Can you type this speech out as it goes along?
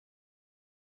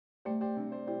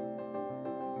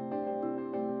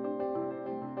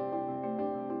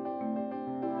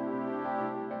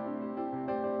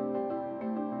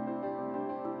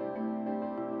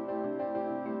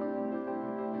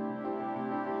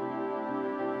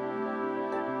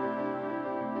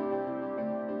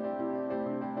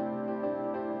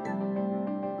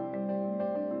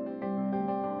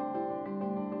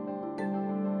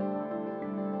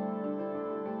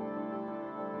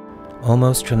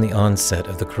Almost from the onset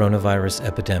of the coronavirus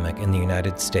epidemic in the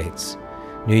United States,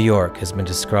 New York has been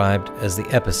described as the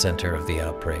epicenter of the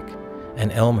outbreak,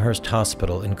 and Elmhurst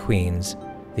Hospital in Queens,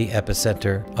 the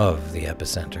epicenter of the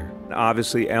epicenter.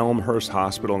 Obviously, Elmhurst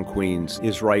Hospital in Queens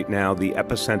is right now the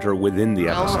epicenter within the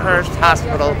epicenter. Elmhurst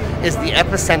Hospital is the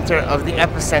epicenter of the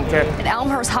epicenter. And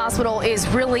Elmhurst Hospital is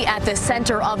really at the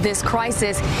center of this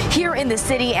crisis here in the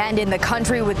city and in the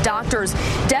country, with doctors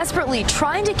desperately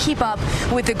trying to keep up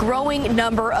with the growing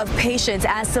number of patients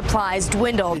as supplies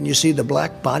dwindle. And you see the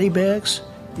black body bags?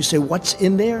 You say, what's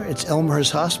in there? It's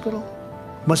Elmhurst Hospital?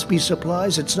 Must be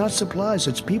supplies. It's not supplies,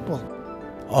 it's people.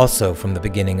 Also from the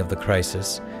beginning of the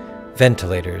crisis,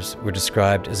 ventilators were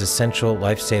described as essential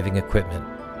life-saving equipment,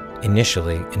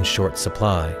 initially in short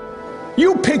supply.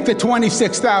 You picked the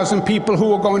 26,000 people who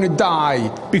were going to die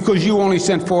because you only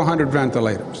sent 400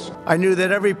 ventilators. I knew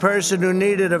that every person who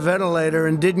needed a ventilator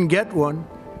and didn't get one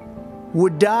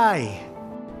would die.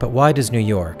 But why does New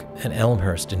York, and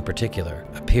Elmhurst in particular,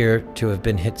 appear to have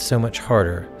been hit so much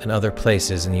harder than other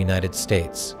places in the United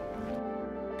States?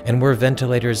 And were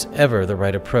ventilators ever the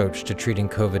right approach to treating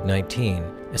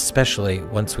COVID-19, especially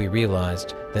once we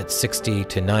realized that 60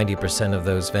 to 90% of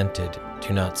those vented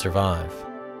do not survive?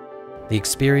 The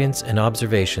experience and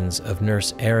observations of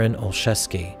Nurse Erin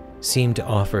Olszewski seem to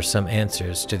offer some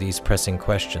answers to these pressing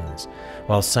questions,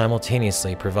 while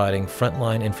simultaneously providing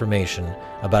frontline information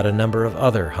about a number of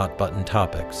other hot-button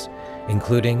topics,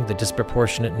 including the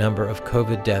disproportionate number of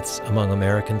COVID deaths among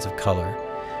Americans of color,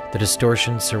 the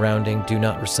distortions surrounding do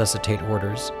not resuscitate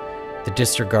orders, the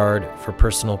disregard for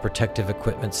personal protective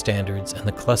equipment standards, and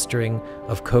the clustering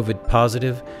of COVID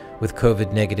positive with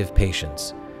COVID negative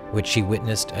patients, which she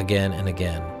witnessed again and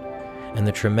again, and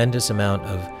the tremendous amount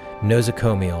of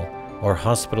nosocomial or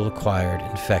hospital-acquired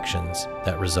infections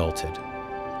that resulted.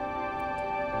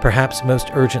 Perhaps most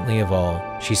urgently of all,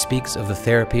 she speaks of the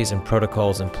therapies and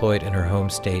protocols employed in her home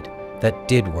state that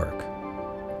did work.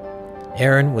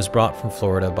 Erin was brought from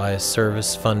Florida by a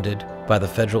service funded by the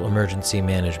Federal Emergency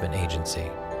Management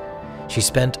Agency. She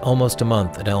spent almost a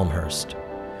month at Elmhurst.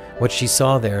 What she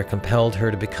saw there compelled her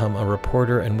to become a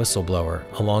reporter and whistleblower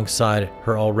alongside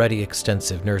her already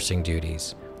extensive nursing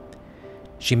duties.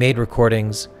 She made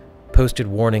recordings, posted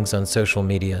warnings on social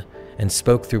media, and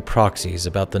spoke through proxies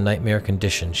about the nightmare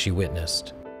conditions she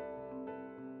witnessed.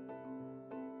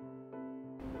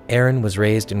 Erin was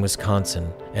raised in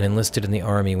Wisconsin and enlisted in the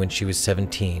Army when she was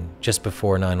 17, just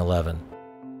before 9/11.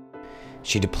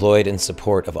 She deployed in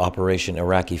support of Operation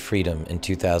Iraqi Freedom in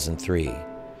 2003.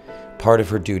 Part of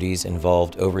her duties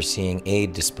involved overseeing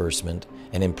aid disbursement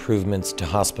and improvements to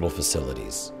hospital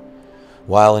facilities.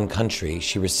 While in country,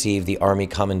 she received the Army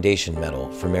Commendation Medal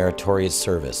for meritorious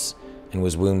service and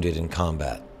was wounded in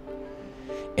combat.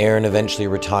 Erin eventually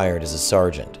retired as a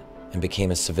sergeant and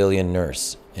became a civilian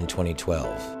nurse in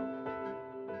 2012.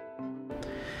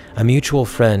 A mutual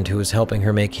friend who was helping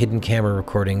her make hidden camera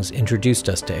recordings introduced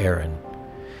us to Erin.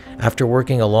 After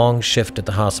working a long shift at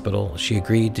the hospital, she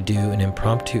agreed to do an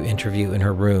impromptu interview in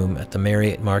her room at the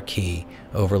Marriott Marquis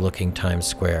overlooking Times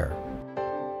Square.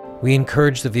 We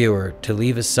encourage the viewer to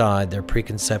leave aside their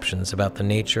preconceptions about the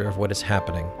nature of what is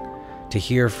happening, to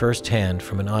hear firsthand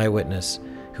from an eyewitness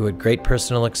who, at great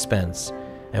personal expense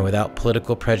and without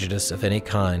political prejudice of any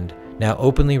kind, now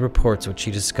openly reports what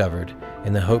she discovered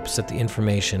in the hopes that the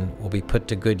information will be put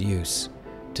to good use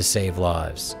to save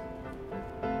lives.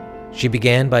 She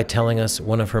began by telling us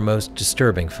one of her most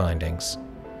disturbing findings,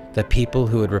 that people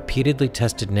who had repeatedly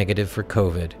tested negative for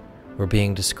COVID were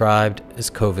being described as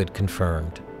COVID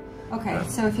confirmed. Okay,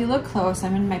 so if you look close,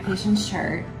 I'm in my patient's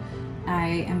chart.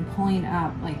 I am pulling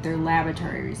up like their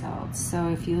laboratory results. So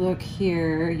if you look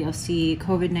here, you'll see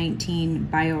COVID-19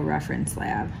 bioreference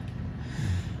lab.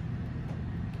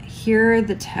 Here are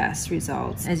the test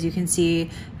results. As you can see,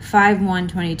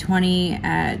 5/1/2020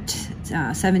 at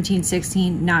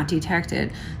 17:16, not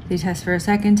detected. They test for a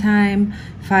second time,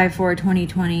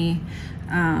 5/4/2020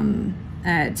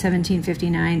 at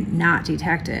 17:59, not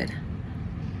detected.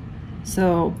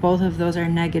 So both of those are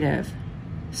negative.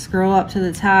 Scroll up to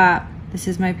the top. This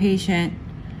is my patient.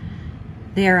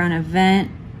 They are on a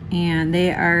vent and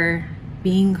they are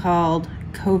being called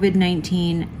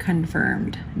COVID-19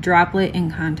 confirmed. Droplet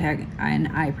in contact and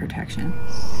eye protection.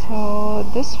 So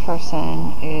this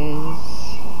person is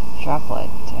droplet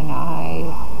and eye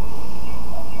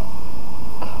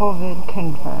COVID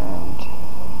confirmed.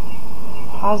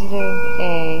 Positive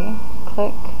A,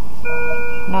 click,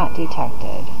 not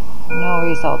detected. No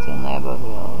resulting lab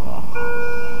available.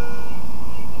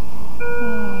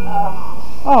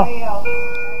 Oh,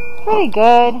 pretty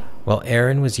good. while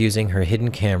Erin was using her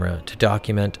hidden camera to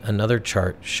document another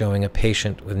chart showing a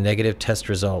patient with negative test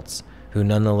results who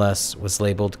nonetheless was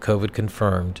labeled COVID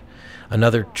confirmed,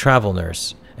 another travel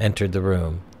nurse entered the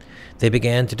room. They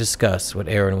began to discuss what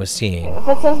Erin was seeing. If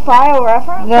it says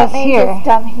bioreference, that means it's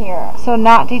done here. So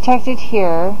not detected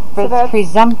here, but so it's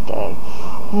presumptive.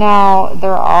 Now, they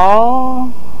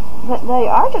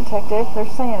are detected if they're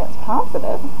saying it's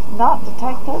positive. Not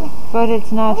detected. But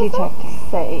it's not detected.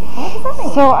 Say, what does that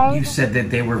mean? So you said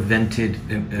that they were vented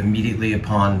immediately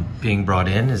upon being brought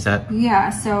in, is that?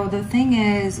 Yeah, so the thing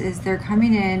is they're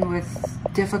coming in with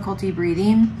difficulty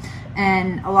breathing,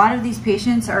 and a lot of these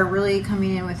patients are really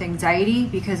coming in with anxiety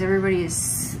because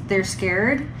they're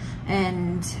scared.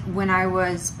 And when I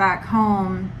was back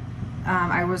home,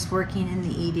 I was working in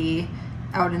the ED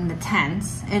out in the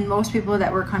tents, and most people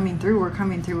that were coming through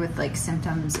with like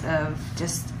symptoms of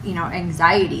just, you know,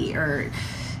 anxiety, or,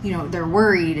 you know, they're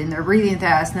worried and they're breathing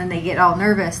fast and then they get all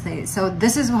nervous. So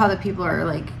this is how the people are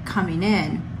like coming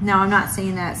in. Now, I'm not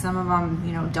saying that some of them,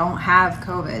 you know, don't have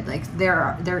COVID. Like there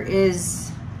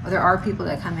are people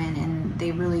that come in and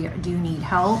they really do need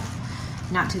help,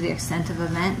 not to the extent of a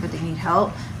vent, but they need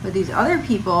help. But these other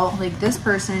people, like this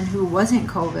person who wasn't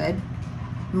COVID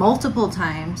multiple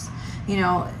times, you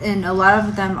know, and a lot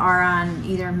of them are on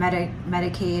either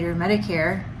Medicaid or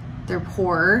Medicare. They're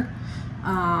poor.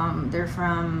 They're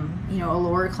from, you know, a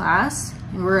lower class.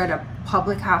 And we're at a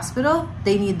public hospital.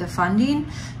 They need the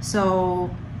funding. So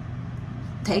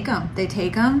take them. They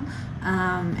take them.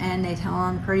 And they tell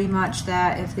them pretty much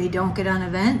that if they don't get on a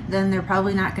vent, then they're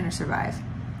probably not going to survive.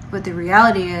 But the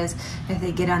reality is, if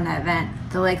they get on that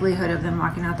vent, the likelihood of them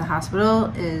walking out the hospital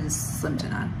is slim to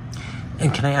none.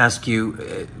 And can I ask you,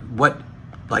 what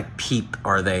like PEEP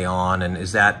are they on, and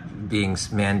is that being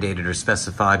mandated or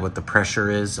specified what the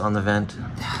pressure is on the vent?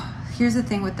 Here's the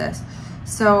thing with this.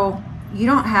 So you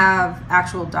don't have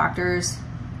actual doctors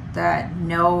that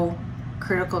know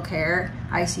critical care,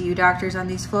 ICU doctors on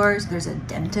these floors. There's a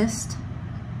dentist,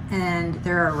 and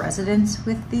there are residents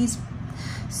with these.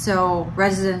 So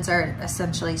residents are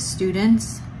essentially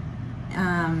students,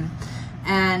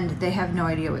 and they have no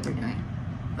idea what they're doing.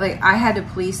 Like I had to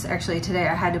police, actually today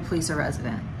I had to police a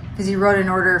resident because he wrote an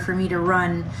order for me to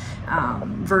run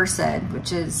Versed,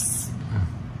 which is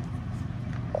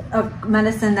a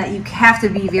medicine that you have to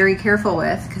be very careful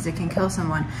with because it can kill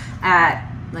someone, at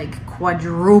like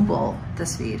quadruple the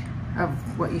speed of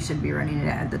what you should be running it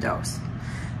at the dose.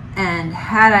 And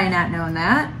had I not known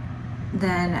that,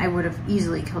 then I would have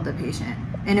easily killed the patient,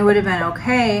 and it would have been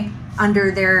okay under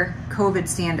their COVID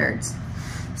standards.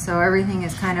 So everything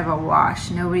is kind of a wash.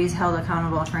 Nobody's held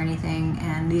accountable for anything,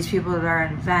 and these people that are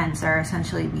in vents are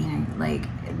essentially being like,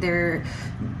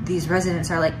 these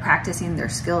residents are like practicing their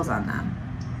skills on them.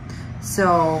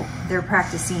 So they're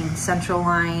practicing central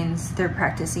lines, they're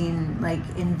practicing like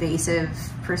invasive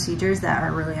procedures that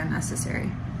are really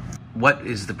unnecessary. What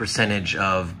is the percentage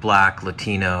of Black,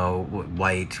 Latino,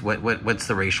 white? What's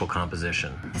the racial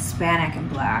composition? Hispanic and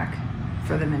Black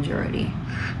for the majority.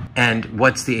 And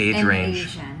what's the age range?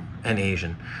 Asian. And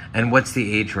Asian. And what's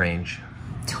the age range?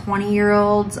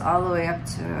 20-year-olds all the way up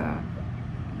to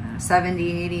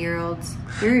 70, 80-year-olds.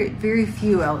 Very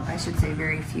few, I should say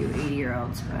very few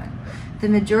 80-year-olds, but the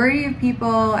majority of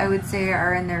people, I would say,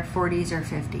 are in their 40s or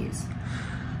 50s.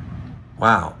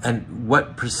 Wow. And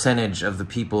what percentage of the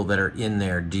people that are in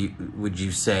there would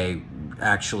you say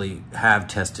actually have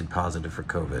tested positive for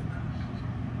COVID?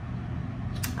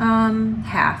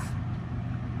 Half.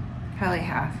 Probably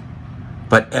half.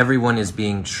 But everyone is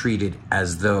being treated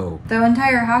as though... The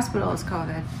entire hospital is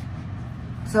COVID.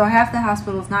 So half the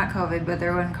hospital is not COVID, but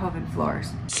they're on COVID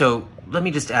floors. So let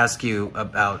me just ask you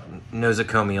about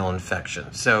nosocomial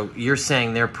infection. So you're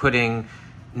saying they're putting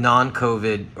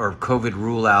non-COVID or COVID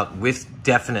rule out with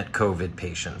definite COVID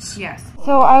patients? Yes.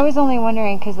 So I was only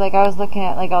wondering, because like I was looking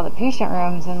at like all the patient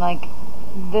rooms, and like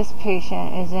this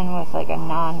patient is in with like a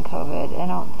non-COVID. I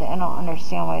don't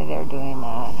understand why they're doing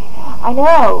that. I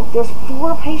know. There's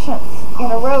 4 patients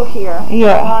in a row here that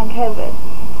are non-COVID.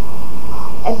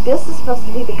 And this is supposed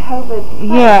to be the COVID place.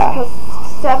 Yeah. Because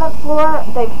 7th floor,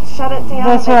 they've shut it down.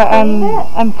 That's right.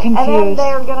 I'm confused. And then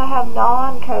they're going to have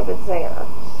non-COVIDs there.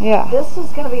 Yeah. This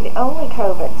is going to be the only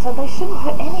COVID, so they shouldn't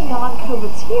put any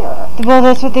non-COVIDs here. Well,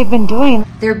 that's what they've been doing.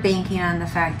 They're banking on the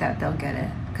fact that they'll get it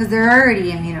because they're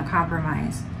already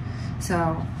immunocompromised.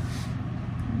 So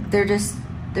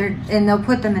and they'll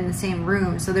put them in the same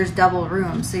room. So there's double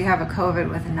rooms. So you have a COVID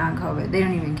with a non-COVID. They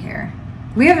don't even care.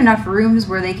 We have enough rooms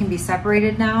where they can be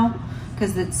separated now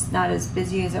because it's not as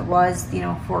busy as it was,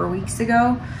 4 weeks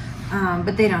ago.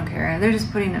 But they don't care. They're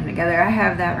just putting them together. I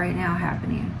have that right now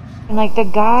happening. And like the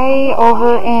guy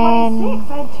over in...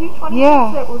 I had 2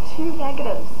 26 that were 2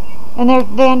 negatives. And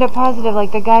they end up positive.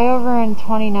 Like the guy over in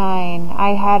 29,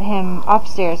 I had him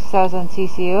upstairs because I was on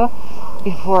CCU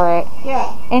before it.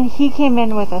 Yeah. And he came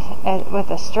in with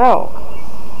a stroke.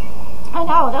 I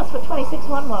know, that's what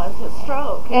 26-1 was, a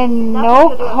stroke. And no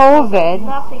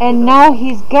COVID. And now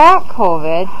he's got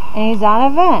COVID and he's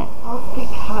on a vent. Well, it's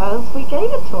because we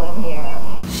gave it to him here.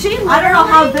 I don't know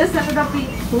how this ended up being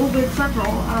COVID Central.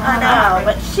 I know,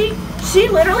 but she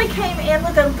literally came in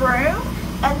with a broom.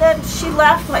 And then she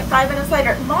left like 5 minutes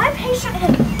later. My patient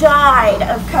had died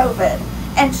of COVID,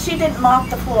 and she didn't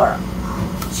mop the floor.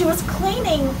 She was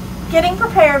cleaning, getting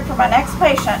prepared for my next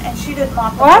patient, and she didn't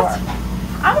mop the floor.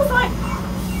 I was like,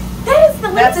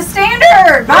 that's a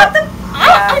standard. Not the.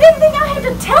 I didn't think I had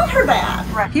to tell her that.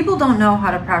 Right. People don't know how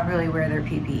to properly wear their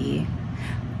PPE.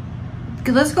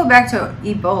 Let's go back to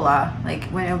Ebola. Like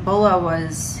when Ebola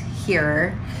was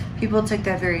here, people took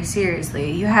that very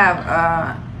seriously. You have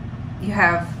a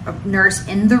nurse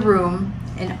in the room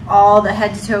in all the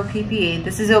head-to-toe PPE.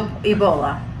 This is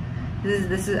Ebola.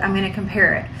 This is. I'm going to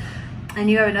compare it.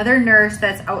 And you have another nurse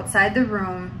that's outside the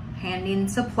room handing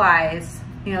supplies.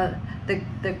 You know,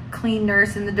 the clean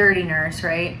nurse and the dirty nurse,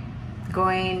 right?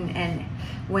 Going, and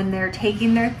when they're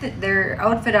taking their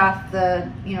outfit off,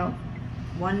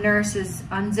 one nurse is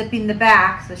unzipping the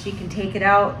back so she can take it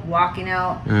out, walking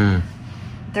out.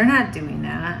 They're not doing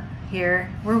that.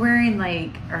 Here we're wearing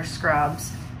like our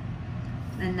scrubs,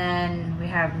 and then we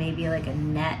have maybe like a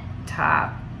net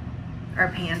top. Our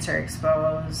pants are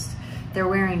exposed. They're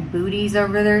wearing booties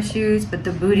over their shoes, but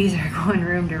the booties are going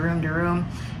room to room to room,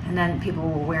 and then people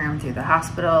will wear them through the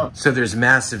hospital. So there's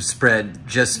massive spread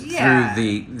just through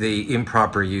the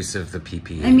improper use of the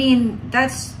PPE. I mean,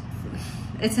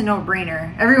 it's a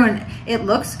no-brainer. Everyone, it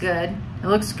looks good. It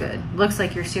looks good. It looks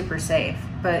like you're super safe,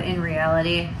 but in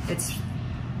reality, it's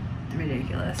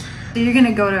ridiculous. So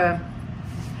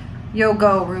you'll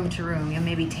go room to room. You'll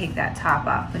maybe take that top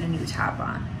off, put a new top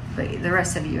on, but the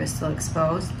rest of you is still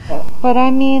exposed. But I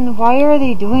mean, why are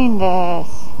they doing this?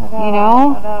 I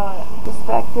know.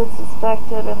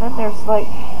 Suspected, and then there's like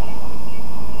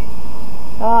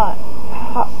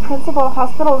principal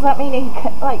hospital. Does that mean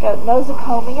like a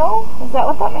nosocomial? Is that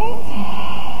what that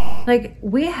means? Like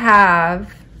we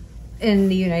have in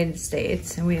the United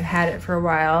States, and we've had it for a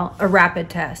while, a rapid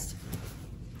test.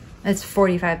 It's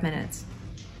 45 minutes.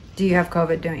 Do you have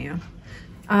COVID, don't you?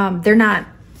 They're not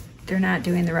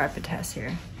doing the rapid test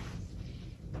here.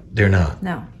 They're not?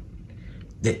 No.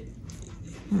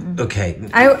 Okay.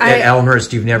 At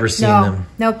Elmhurst, you've never seen them?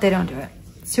 Nope, they don't do it.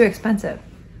 It's too expensive.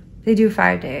 They do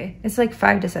 5-day. It's like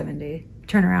 5 to 7 day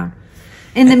turnaround.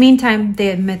 In the meantime, they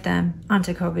admit them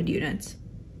onto COVID units.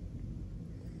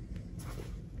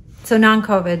 So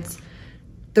non-COVIDs,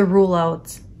 the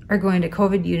rule-outs are going to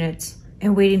COVID units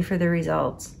and waiting for the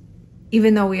results,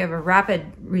 even though we have a rapid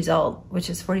result, which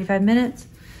is 45 minutes,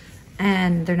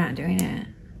 and they're not doing it.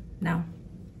 No,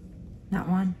 not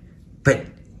one. But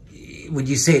would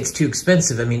you say it's too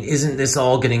expensive? I mean, isn't this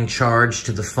all getting charged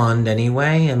to the fund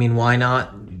anyway? I mean, why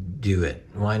not do it?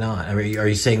 Why not? I mean, are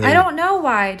you saying that? I don't know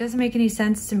why. It doesn't make any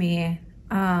sense to me.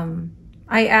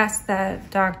 I asked that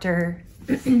doctor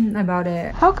about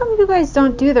it. How come you guys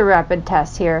don't do the rapid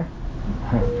test here?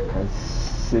 Because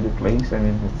city place, I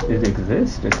mean, it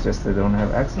exists. It's just they don't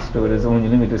have access to it. There's only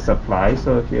limited supply,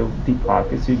 so if you have deep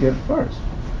pockets, you get it first.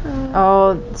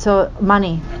 Oh, so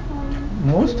money.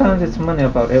 Most times it's money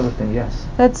about everything, yes.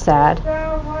 That's sad.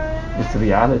 It's the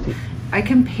reality. I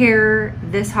compare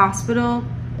this hospital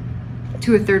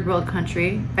to a third world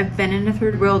country. I've been in a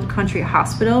third world country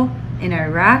hospital in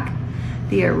Iraq.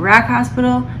 The Iraq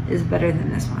hospital is better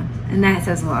than this one, and that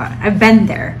says a lot. I've been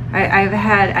there.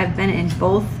 I've been in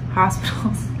both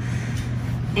hospitals,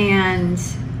 and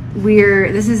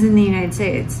this is in the United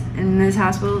States, and this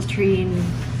hospital is treating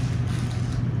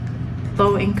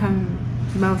low income,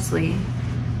 mostly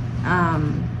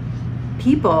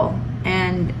people,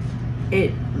 and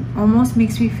it almost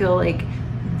makes me feel like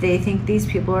they think these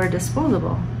people are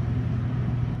disposable,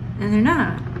 and they're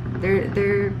not.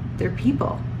 They're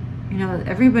people. You know,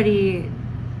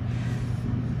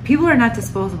 people are not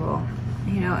disposable,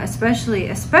 you know, especially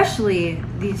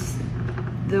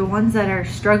the ones that are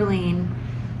struggling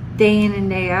day in and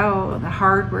day out, the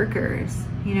hard workers,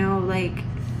 you know, like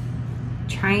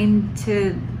trying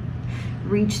to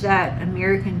reach that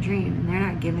American dream, and they're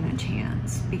not given a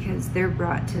chance because they're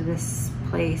brought to this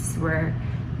place where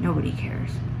nobody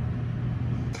cares.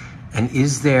 And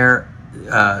is there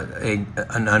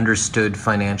an understood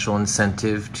financial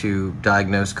incentive to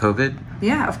diagnose COVID?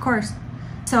 Yeah, of course.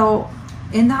 So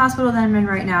in the hospital that I'm in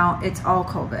right now, it's all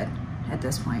COVID. at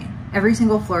this point. Every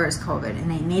single floor is COVID, and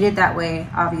they made it that way,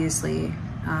 obviously,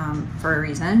 for a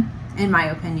reason, in my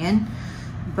opinion.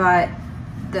 But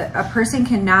a person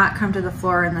cannot come to the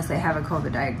floor unless they have a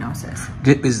COVID diagnosis.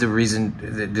 Is the reason,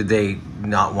 did they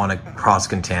not want to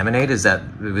cross-contaminate?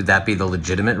 Would that be the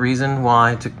legitimate reason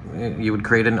why you would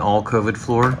create an all-COVID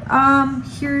floor?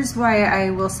 Here's why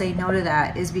I will say no to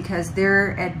that, is because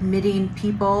they're admitting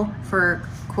people for,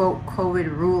 quote, COVID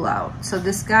rule out. So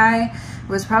this guy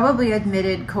was probably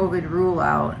admitted COVID rule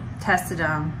out, tested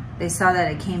him, they saw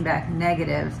that it came back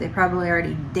negative. They probably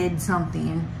already did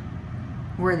something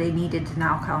where they needed to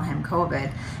now call him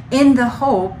COVID, in the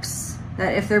hopes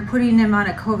that if they're putting him on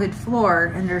a COVID floor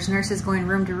and there's nurses going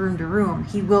room to room to room,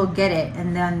 he will get it,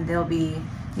 and then they'll be,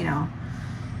 you know,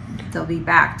 they'll be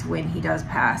backed when he does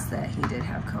pass that he did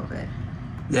have COVID.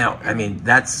 Yeah, I mean,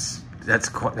 that's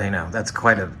quite, you know, that's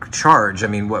quite a charge. I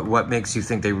mean, what makes you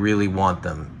think they really want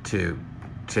them to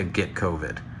get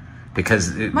COVID?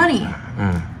 Because money.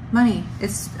 Money.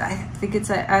 I think it's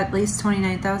at least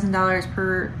 $29,000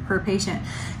 per patient,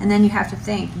 and then you have to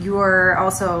think you are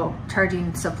also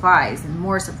charging supplies and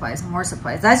more supplies and more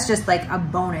supplies. That's just like a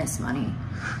bonus money.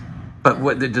 But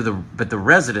but the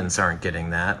residents aren't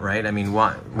getting that, right? I mean,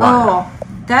 why? Oh,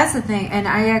 that's the thing. And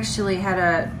I actually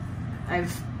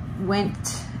I've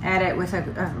went at it with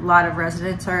a lot of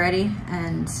residents already,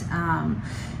 and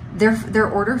they're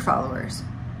order followers.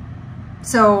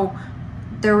 So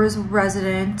there was a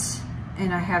resident,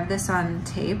 and I have this on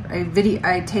tape.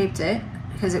 I taped it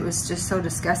because it was just so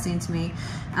disgusting to me.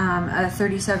 A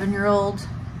 37-year-old,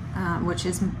 which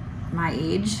is my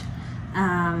age,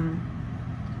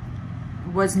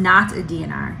 was not a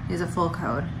DNR. He was a full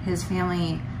code. His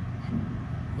family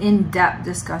in-depth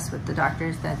discussed with the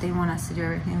doctors that they want us to do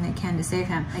everything they can to save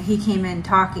him. Like, he came in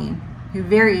talking. He was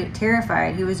very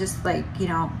terrified. He was just like, you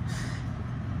know,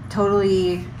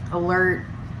 totally alert,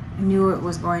 knew what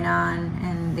was going on,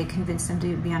 and they convinced him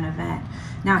to be on a vent.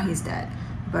 Now he's dead.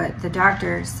 But the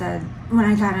doctor said when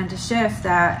I got into shift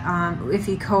that if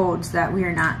he codes, that we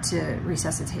are not to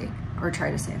resuscitate or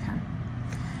try to save him.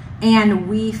 And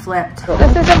we flipped.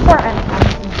 This is important.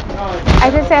 I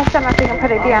just asked them if we can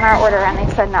put a DNR order, and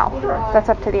they said no. That's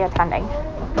up to the attending.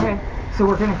 Okay, so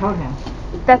we're going to code him.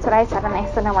 That's what I said, and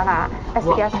they said no, we're not. I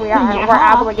said yes, we are. Yeah. We're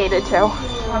obligated to.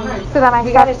 So then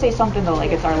we got to say something though,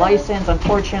 like it's our license.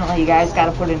 Unfortunately, you guys got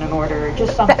to put in an order,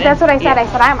 just something. That's what I said. Yeah. I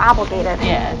said I'm obligated.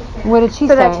 Yeah. What did she say?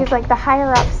 So that she's like, the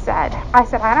higher up said. I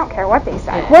said I don't care what they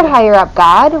said. What higher up?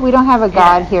 God? We don't have a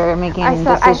God here making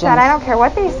decisions. I said I don't care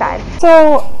what they said.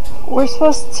 So we're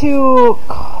supposed to.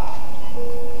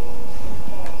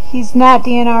 He's not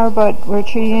DNR, but we're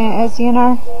treating it as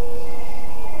DNR.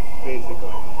 Basically.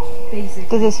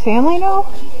 Does his family know?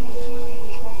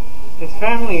 His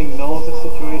family knows the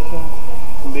situation.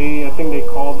 I think they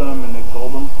called them and they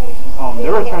told them. They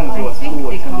were trying to do a school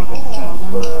attending consent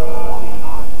for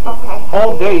DNR. Okay.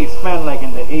 All day he spent like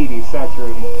in the 80s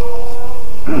saturating.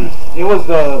 It was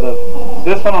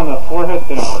this one on the forehead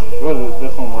didn't work. It was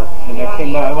this one worked, and it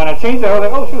came back. When I changed it, I was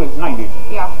like, oh shoot, it's 90.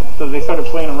 Yeah. So they started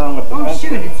playing around with the Oh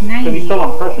shoot, it's 90. Because he's still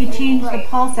on pressure. He changed the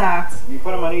pulse ox you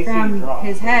put him on AC, from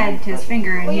his head to his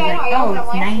finger, and he's like, oh,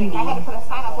 it's 90. I had to put a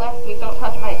sign up last week. Don't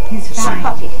touch my. He's fine.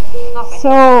 Nothing.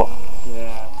 So.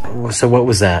 Yeah. So what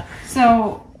was that?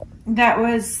 So that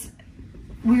was,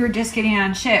 we were just getting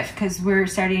on shift because we're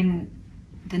starting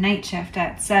the night shift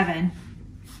at 7.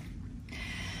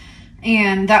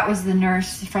 And that was the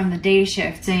nurse from the day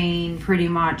shift saying pretty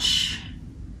much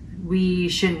we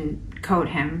shouldn't code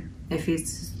him if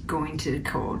he's going to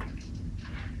code.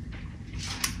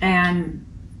 And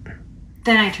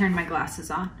then I turned my glasses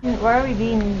on. Why are we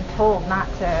being told not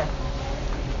to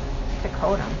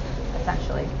code him,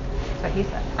 essentially? That's what he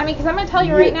said. I mean, because I'm going to tell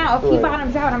you right now, if he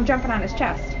bottoms out, I'm jumping on his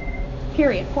chest.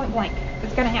 Period. Point blank.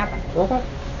 It's going to happen. Okay.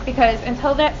 Because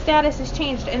until that status is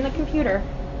changed in the computer,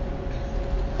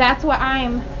 that's what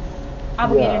I'm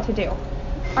obligated to do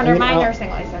under my nursing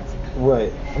license.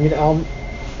 Right. I mean,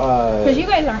 because you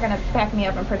guys aren't going to back me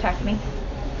up and protect me.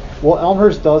 Well,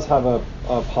 Elmhurst does have a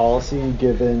policy,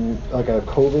 given like a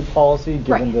COVID policy,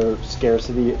 given the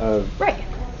scarcity of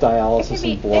dialysis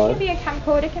and blood. It can be a chem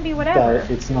code. It can be whatever.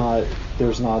 That it's not.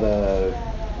 There's not a.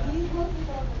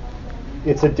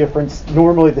 It's a difference.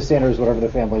 Normally, the standard is whatever the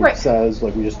family says.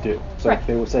 Like we just do. So if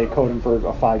they would say code him for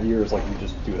 5 years, like we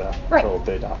just do that until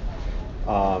they die.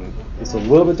 It's a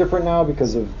little bit different now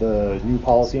because of the new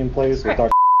policy in place with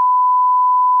Dr.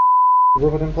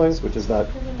 put in place, which is that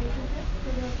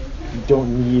you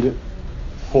don't need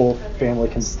full family.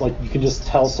 Like you can just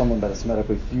tell someone that it's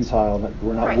medically futile and that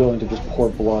we're not willing to just pour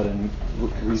blood and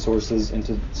resources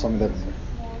into something that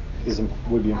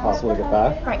would be impossible to get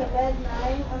back. Right.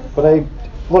 But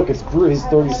look, it's brutal. He's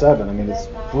 37. I mean, it's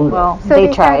brutal. Well, So they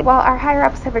said, tried. well, our higher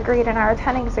ups have agreed and our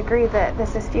attendings agree that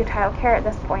this is futile care at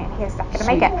this point. He is not going to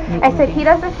make it. I said, he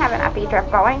doesn't have an epi drip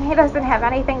going. He doesn't have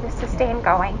anything to sustain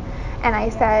going. And I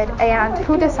said, and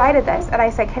who decided this? And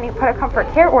I said, can you put a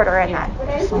comfort care order in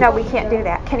then? No, we can't do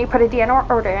that. Can you put a DNR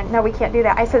order in? No, we can't do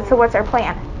that. I said, so what's our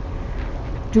plan?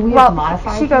 Do we have to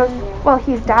modify? She goes, well,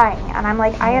 he's dying. And I'm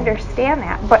like, I understand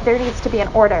that, but there needs to be an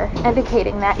order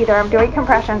indicating that either I'm doing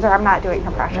compressions or I'm not doing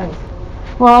compressions.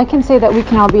 Well, I can say that we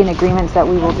can all be in agreement that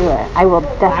we will do it. I will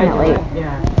definitely.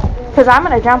 Yeah. Because I'm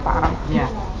going to jump on him.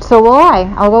 Yeah. So will I.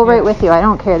 I'll go right with you. I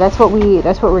don't care. That's what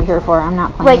we're here for. I'm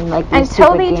not playing like these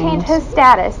until stupid they games. change his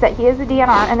status that he is a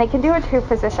DNR, and they can do it through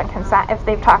physician consent if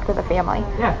they've talked to the family.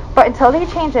 Yeah. But until they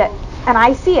change it, and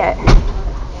I see it,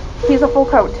 he's a full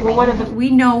code to me.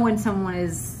 We know when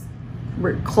someone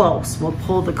we're close. We'll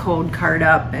pull the code card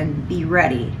up and be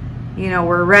ready. You know,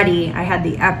 we're ready. I had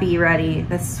the epi ready.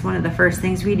 That's one of the first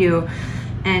things we do.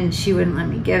 And she wouldn't let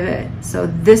me give it. So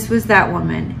this was that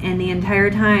woman, and the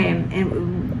entire time,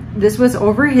 and this was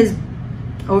over his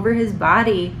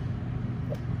body,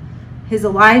 his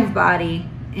alive body,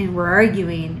 and we're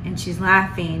arguing, and she's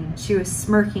laughing. She was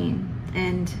smirking,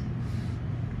 and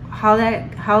how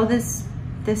this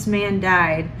man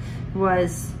died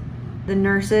was the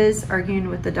nurses arguing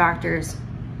with the doctors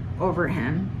over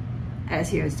him as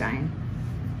he was dying,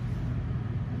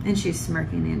 and she's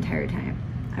smirking the entire time.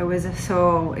 It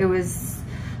was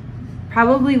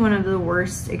probably one of the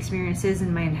worst experiences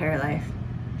in my entire life.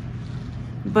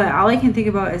 But all I can think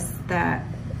about is that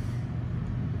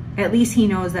at least he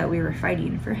knows that we were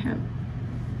fighting for him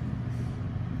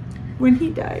when he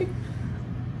died.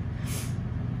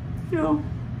 You know.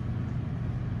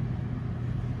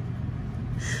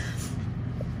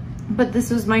 But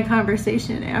this was my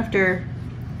conversation after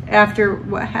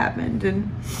what happened,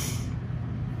 and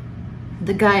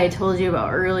the guy I told you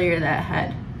about earlier that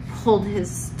had pulled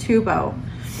his tube out,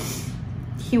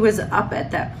 he was up at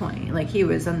that point. Like, he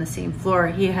was on the same floor.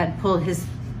 He had pulled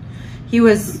he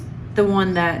was the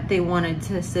one that they wanted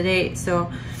to sedate.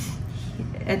 So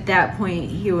at that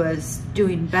point, he was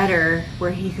doing better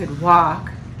where he could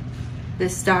walk.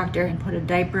 This doctor had put a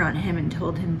diaper on him and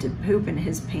told him to poop in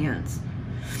his pants.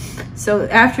 So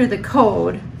after the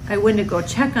code, I went to go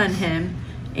check on him,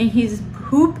 and he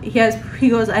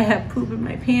goes, I have poop in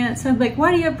my pants. I'm like,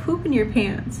 why do you have poop in your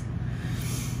pants?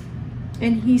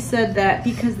 And he said that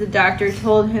because the doctor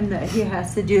told him that he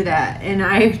has to do that, and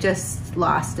I just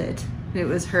lost it. It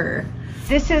was her.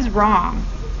 This is wrong.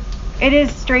 It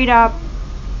is straight up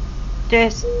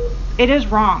it is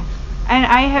wrong. And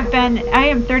I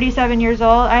am 37 years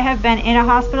old. I have been in a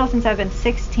hospital since I've been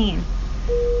 16.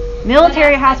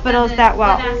 Military hospitals that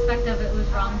well. What aspect of it was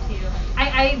wrong to you?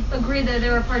 I agree that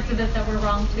there were parts of it that were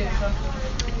wrong too. So.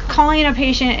 Calling a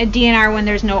patient a DNR when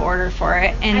there's no order for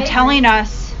it, and telling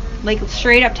us, like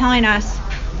straight up telling us,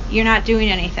 you're not doing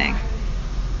anything.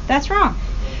 That's wrong.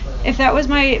 If that was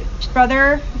my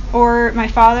brother or my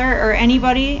father or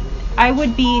anybody, I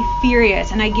would be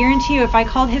furious. And I guarantee you, if I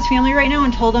called his family right now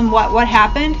and told them what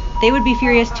happened, they would be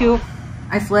furious too.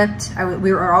 I flipped.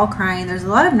 We were all crying. There's a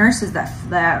lot of nurses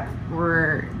that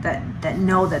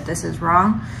know that this is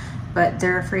wrong, but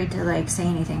they're afraid to like say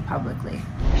anything publicly.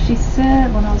 She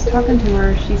said, when I was talking to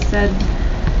her, she said,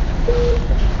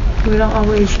 we're not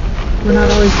always given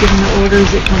the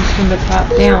orders. It comes from the top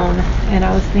down. And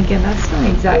I was thinking, that's the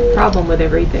exact problem with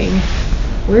everything.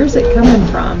 Where's it coming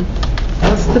from?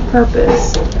 What's the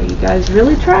purpose? Are you guys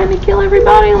really trying to kill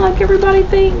everybody like everybody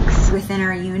thinks? Within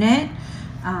our unit,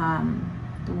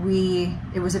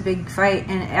 it was a big fight,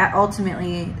 and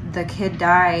ultimately the kid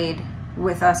died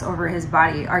with us over his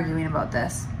body arguing about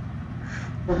this.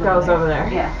 It goes over there.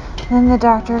 Yeah. And the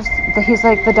doctor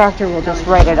will just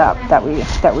write it up that we you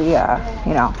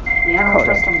know. Yeah, I don't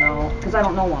trust him though, because I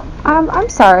don't know him. I'm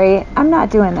sorry, I'm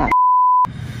not doing that.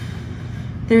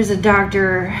 There's a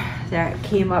doctor that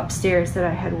came upstairs that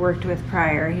I had worked with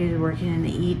prior. He was working in the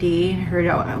ED and heard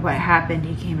what happened.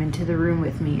 He came into the room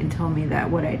with me and told me that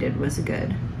what I did was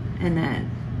good. And then,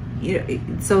 you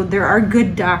know, so there are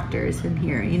good doctors in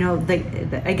here. You know,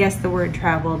 I guess the word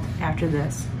traveled after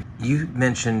this. You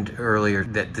mentioned earlier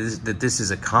that this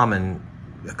is a common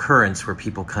occurrence where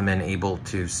people come in able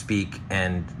to speak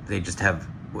and they just have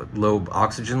low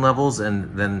oxygen levels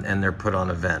and they're put on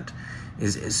a vent.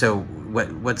 So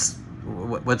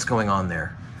what's going on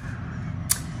there?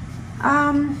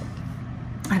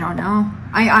 I don't know.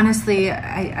 I honestly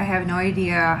I have no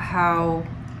idea how.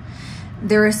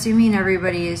 They're assuming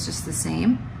everybody is just the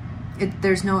same.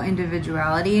 There's no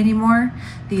individuality anymore.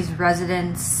 These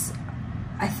residents,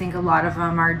 I think a lot of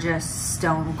them are just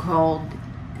stone cold.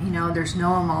 You know, there's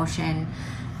no emotion,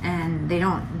 and they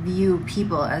don't view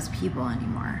people as people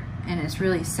anymore. And it's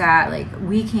really sad. Like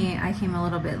I came a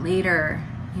little bit later,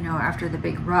 you know, after the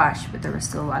big rush, but there was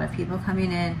still a lot of people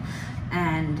coming in,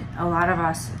 and a lot of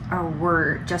us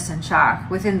were just in shock.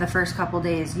 Within the first couple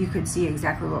days, you could see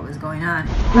exactly what was going on.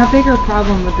 My bigger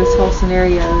problem with this whole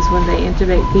scenario is when they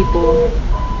intubate people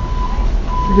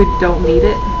who don't need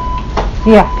it.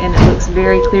 Yeah. And it looks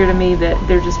very clear to me that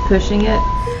they're just pushing it.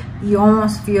 You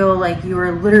almost feel like you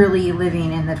are literally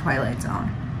living in the Twilight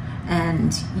Zone,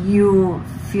 and you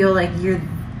feel like you're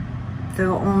the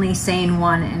only sane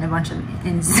one in a bunch of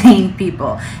insane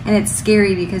people. And it's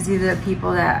scary because these are the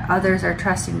people that others are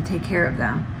trusting to take care of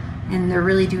them, and they're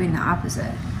really doing the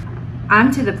opposite.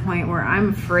 I'm to the point where I'm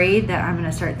afraid that I'm going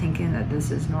to start thinking that this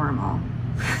is normal.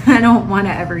 I don't want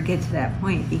to ever get to that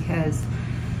point, because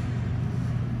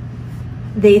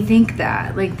they think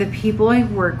that, like, the people I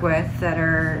work with that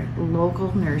are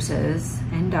local nurses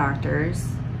and doctors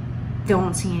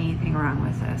don't see anything wrong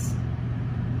with this.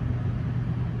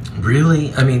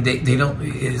 Really? I mean, they don't,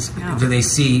 No. do they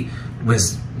see,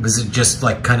 was it just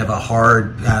like kind of a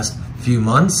hard past few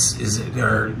months? Is it,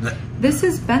 or? This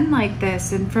has been like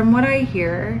this, and from what I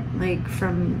hear, like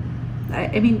from,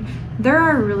 I mean, there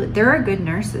are good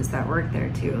nurses that work there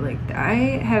too. Like, I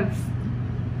have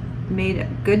made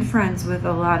good friends with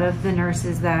a lot of the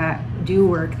nurses that do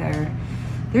work there.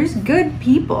 There's good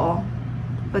people,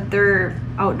 but they're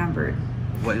outnumbered.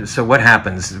 So what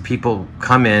happens? People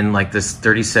come in like this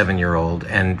 37-year-old,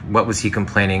 and what was he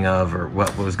complaining of, or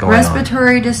what was going on?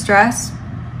 Respiratory distress.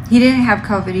 He didn't have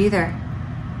COVID either.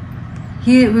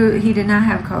 He did not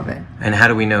have COVID. And how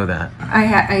do we know that?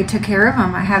 I took care of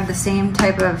him. I have the same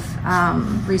type of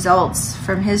results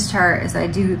from his chart as I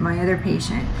do with my other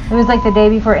patient. It was like the day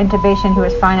before intubation, he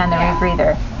was fine on the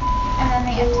rebreather. And then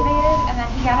they intubated, and then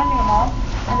he got a pneumo,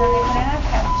 and then they put in a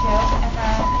PEP tube, and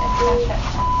then it's been shit.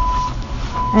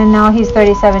 And now he's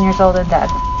 37 years old and dead.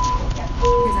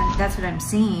 Because that's what I'm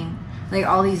seeing, like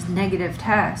all these negative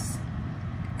tests,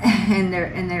 and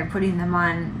they're putting them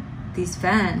on these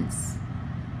vents.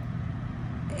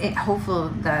 Hopeful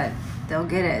that they'll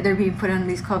get it. They're being put on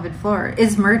these COVID floor.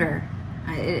 Is murder.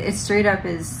 It straight up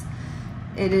is.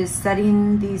 It is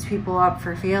setting these people up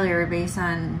for failure based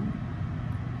on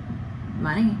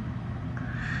money.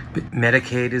 But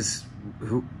Medicaid is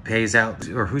who pays out,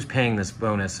 or who's paying this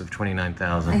bonus of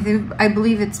 $29,000? I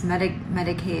believe it's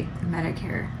Medicaid,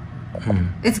 Medicare.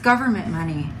 It's government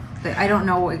money, but I don't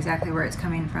know exactly where it's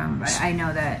coming from. But I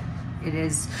know that it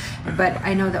is. But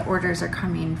I know that orders are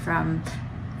coming from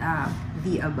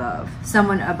the above,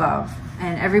 someone above,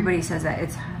 and everybody says that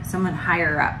it's someone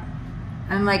higher up.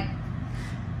 I'm like,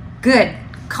 good,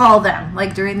 call them.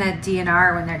 Like during that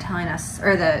DNR when they're telling us,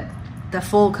 or the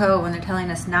full code when they're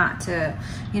telling us not to,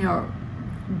 you know,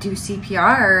 do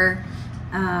CPR.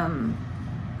 I'm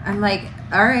like,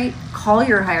 all right, call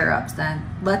your higher ups then.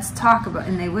 Let's talk about,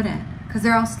 and they wouldn't, because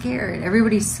they're all scared.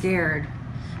 Everybody's scared.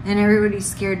 And everybody's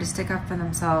scared to stick up for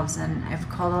themselves, and I've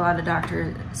called a lot of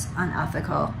doctors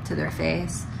unethical to their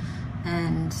face,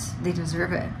 and they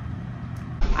deserve it.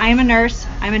 I am a nurse.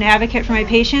 I'm an advocate for my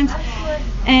patients,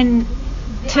 and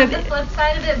to the flip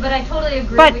side of it, but I totally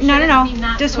agree. But no.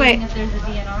 Just wait.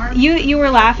 You were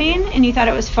laughing and you thought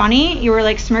it was funny. You were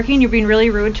like smirking. You're being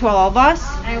really rude to all of us,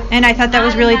 and I thought that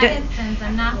was really.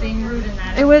 I'm not being rude in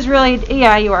that. It was really,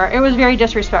 yeah, you are. It was very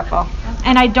disrespectful. Okay.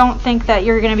 And I don't think that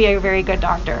you're going to be a very good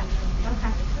doctor. Okay,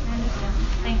 I understand.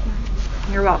 Thank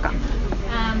you. You're welcome.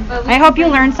 I hope you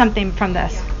learned something from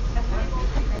this.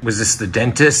 Was this the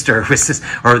dentist, or was this,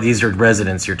 or these are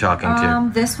residents you're talking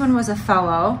to? This one was a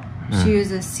fellow. She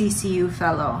was a CCU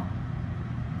fellow.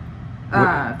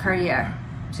 Cardiac.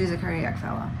 She was a cardiac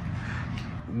fellow.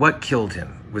 What killed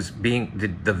him?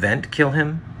 Did the vent kill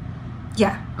him?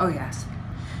 Yeah. Oh, yes.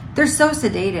 They're so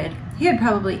sedated. He had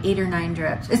probably 8 or 9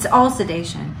 drips. It's all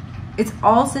sedation. It's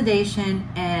all sedation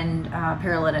and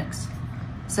paralytics.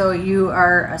 So you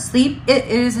are asleep. It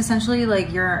is essentially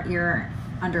like you're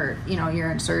under, you know, you're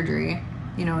in surgery,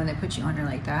 you know, when they put you under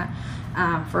like that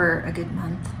for a good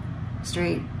month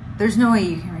straight. There's no way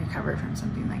you can recover from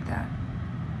something like that.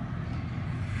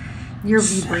 You'll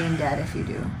be brain dead if you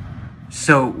do.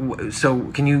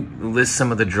 So can you list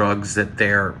some of the drugs that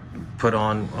they're put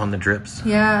on the drips?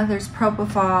 Yeah, there's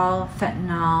propofol,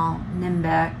 fentanyl,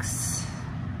 Nimbex,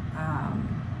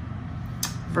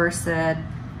 Versed.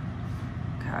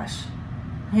 Gosh,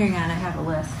 hang on, I have a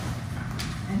list.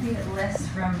 I think it lists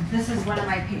from. This is one of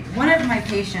my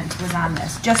patients was on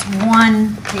this. Just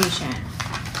one patient.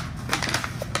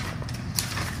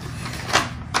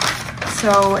 So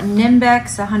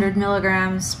Nimbex 100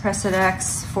 milligrams,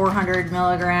 Precedex 400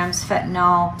 milligrams,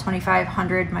 fentanyl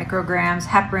 2,500 micrograms,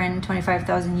 heparin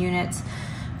 25,000 units,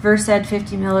 Versed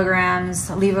 50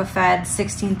 milligrams, Levofed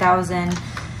 16,000,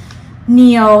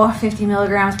 Neo 50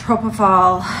 milligrams,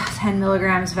 Propofol 10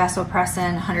 milligrams,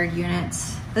 Vasopressin 100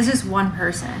 units. This is one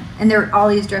person, and all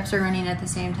these drips are running at the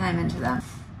same time into them.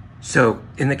 So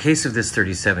in the case of this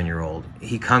 37-year-old,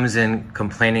 he comes in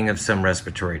complaining of some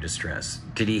respiratory distress.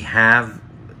 Did he have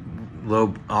low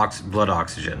blood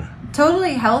oxygen?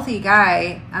 Totally healthy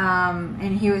guy,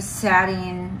 and he was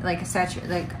satting like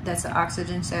that's the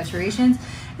oxygen saturations,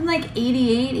 and like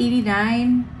 88,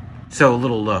 89. So a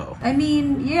little low. I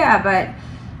mean, yeah, but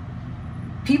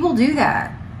people do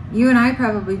that. You and I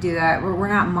probably do that. We're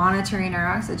not monitoring our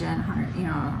oxygen, you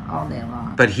know, all day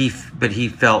long. But he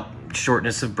felt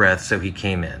shortness of breath, so he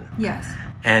came in. Yes.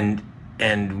 And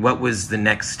what was the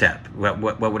next step?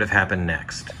 What would have happened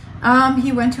next?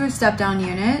 He went to a step-down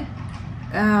unit,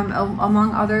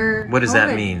 among other. What does COVID.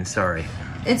 that mean? Sorry.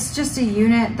 It's just a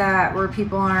unit where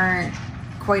people aren't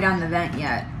quite on the vent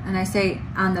yet, and I say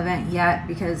on the vent yet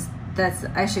because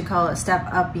I should call it a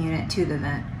step-up unit to the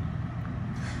vent.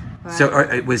 But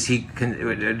so was he?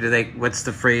 What's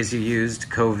the phrase you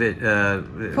used?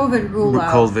 COVID rule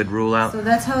out. COVID rule out. So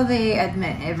that's how they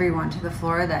admit everyone to the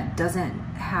floor that doesn't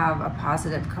have a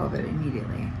positive COVID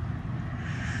immediately.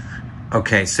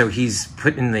 Okay, so he's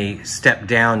put in the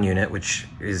step-down unit, which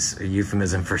is a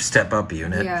euphemism for step-up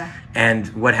unit. Yeah. And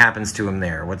what happens to him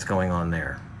there? What's going on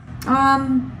there?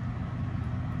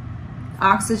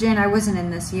 Oxygen. I wasn't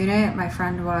in this unit. My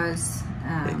friend was.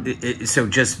 So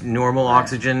just normal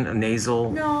oxygen,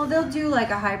 nasal? No, they'll do like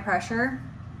a high pressure.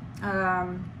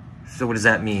 So what does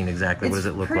that mean exactly? What does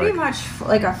it look like? Pretty much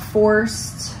like a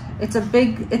forced.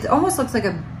 It almost looks like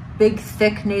a big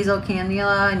thick nasal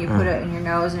cannula, and you put it in your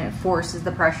nose and it forces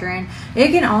the pressure in.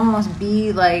 It can almost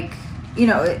be like, you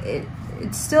know,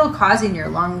 it's still causing your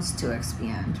lungs to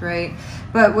expand, right?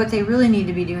 But what they really need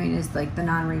to be doing is like the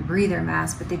non-rebreather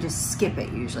mask, but they just skip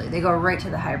it usually. They go right to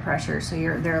the high pressure, so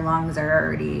their lungs are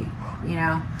already, you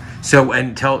know. So,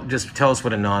 and tell us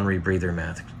what a non-rebreather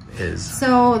mask is.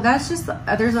 So that's just,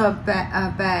 there's a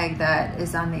bag that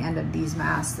is on the end of these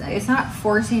masks. It's not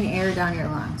forcing air down your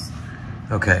lungs.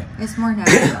 Okay. It's more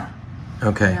natural.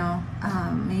 Okay. You know,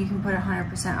 and you can put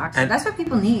 100% oxygen. That's what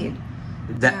people need.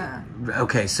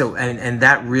 Okay, so and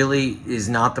that really is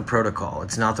not the protocol.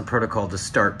 It's not the protocol to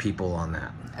start people on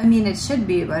that. I mean, it should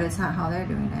be, but it's not how they're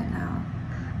doing it now.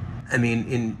 I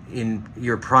mean, in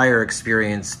your prior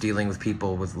experience dealing with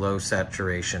people with low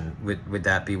saturation, would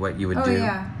that be what you would do? Oh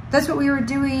yeah, that's what we were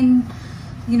doing,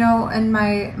 you know, in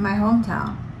my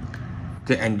hometown.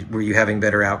 And were you having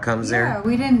better outcomes there? Yeah,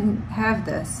 we didn't have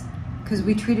this because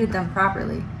we treated them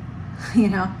properly, you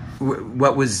know.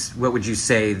 What would you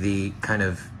say the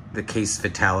case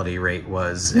fatality rate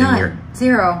was? None.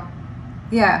 Zero.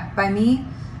 Yeah, by me,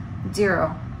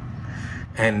 0.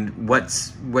 And what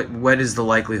is the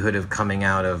likelihood of coming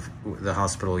out of the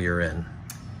hospital you're in?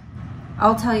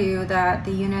 I'll tell you that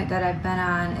the unit that I've been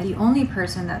on, the only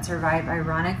person that survived,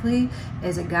 ironically,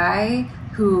 is a guy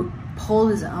who pulled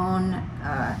his own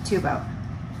tube out.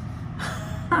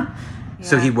 Yeah.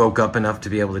 So he woke up enough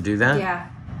to be able to do that? Yeah.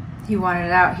 He wanted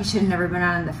it out. He should have never been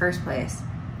on in the first place.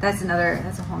 That's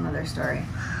a whole nother story.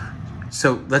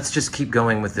 So let's just keep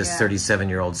going with this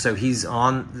 37-year-old. So he's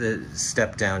on the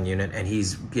step-down unit, and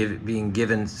he's being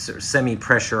given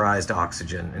semi-pressurized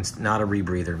oxygen. It's not a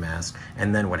rebreather mask.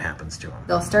 And then what happens to him?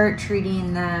 They'll start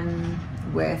treating them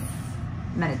with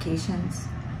medications,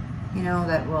 you know,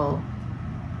 that will...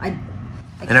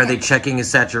 And are they checking his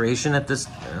saturation at this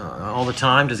all the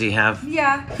time? Does he have...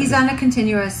 Yeah, he's on a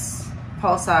continuous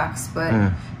pulse ox,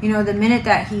 but, you know, the minute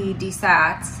that he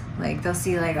desats, like, they'll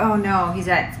see, like, oh, no, he's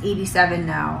at 87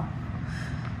 now.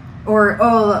 Or,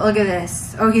 oh, look at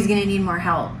this. Oh, he's going to need more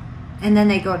help. And then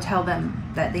they go tell them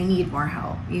that they need more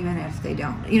help, even if they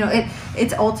don't. You know,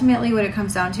 it's ultimately what it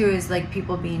comes down to is, like,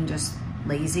 people being just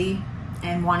lazy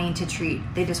and wanting to treat.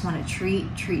 They just want to treat.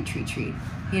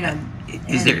 You know,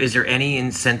 is there any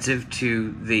incentive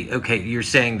to the? Okay, you're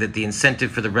saying that the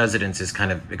incentive for the residents is kind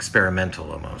of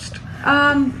experimental almost.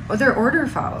 They're order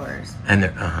followers, and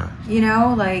they're you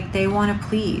know, like they want to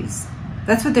please.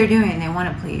 That's what they're doing. They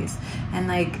want to please, and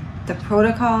like the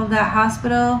protocol of that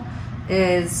hospital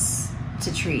is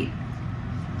to treat.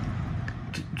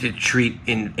 To treat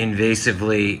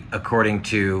invasively according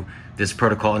to this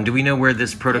protocol. And do we know where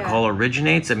this protocol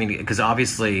originates? I mean, because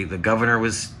obviously the governor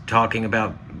was talking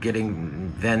about getting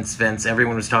vents.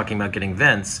 Everyone was talking about getting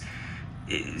vents.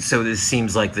 So this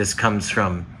seems like this comes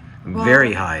from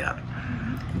very high up.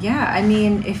 Yeah, I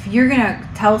mean, if you're gonna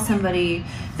tell somebody,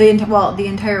 the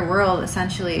entire world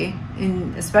essentially,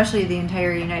 especially the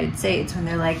entire United States, when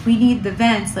they're like, we need the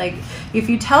vents, like, if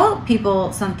you tell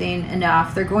people something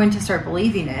enough, they're going to start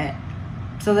believing it.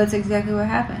 So that's exactly what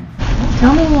happened.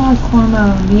 Tell me why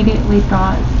Cuomo immediately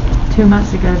thought 2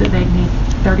 months ago that they'd need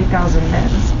 30,000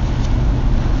 vents.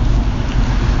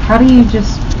 How do you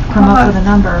just come up with a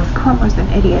number? Cuomo's an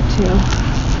idiot too.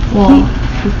 Well,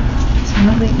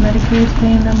 Medicare's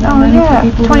paying them that money for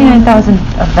people. 29,000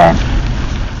 a vet.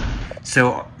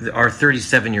 So our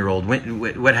 37-year-old,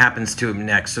 what happens to him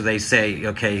next? So they say,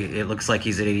 okay, it looks like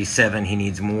he's at 87, he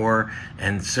needs more,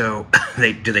 and so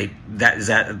is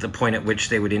that the point at which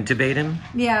they would intubate him?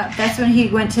 Yeah, that's when he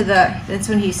that's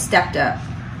when he stepped up.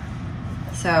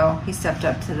 So he stepped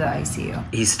up to the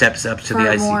ICU. He steps up to the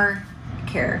ICU. For more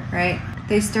care, right?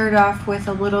 They start off with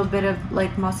a little bit of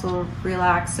like muscle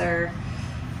relaxer,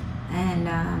 and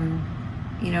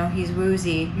he's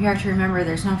woozy. You have to remember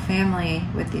there's no family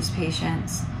with these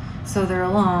patients, so they're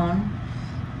alone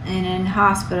and in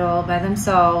hospital by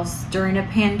themselves during a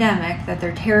pandemic that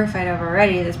they're terrified of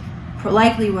already. That's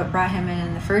likely what brought him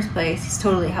in the first place. He's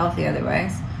totally healthy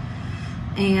otherwise.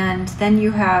 And then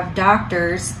you have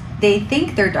doctors. They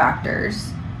think they're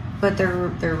doctors, but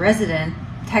they're resident.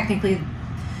 Technically,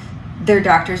 they're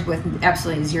doctors with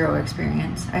absolutely zero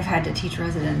experience. I've had to teach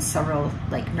residents several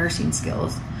nursing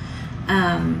skills.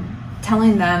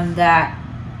 Telling them that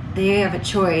they have a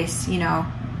choice,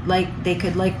 they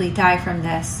could likely die from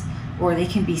this, or they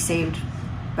can be saved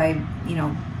by,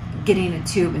 getting a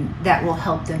tube, and that will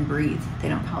help them breathe. They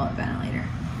don't call it ventilator.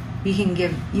 We can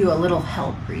give you a little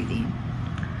help breathing,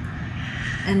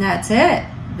 and that's it.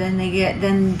 Then they get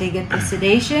the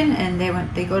sedation, and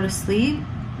they go to sleep,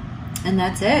 and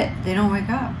that's it. They don't wake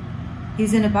up.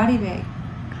 He's in a body bag.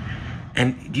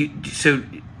 And so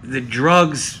the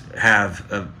drugs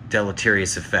have a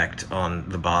deleterious effect on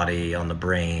the body, on the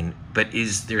brain, but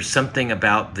is there something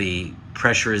about the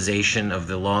pressurization of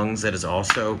the lungs that is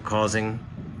also causing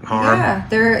harm? Yeah,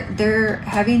 they're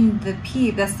having the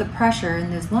PEEP, that's the pressure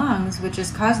in his lungs, which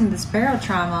is causing the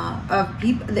barotrauma of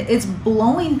people. It's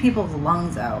blowing people's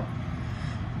lungs out.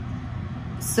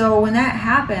 So when that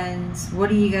happens, what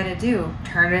do you got to do?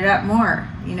 Turn it up more.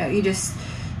 You just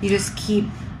keep.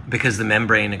 Because the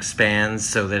membrane expands,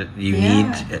 so that you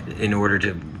need, in order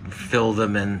to fill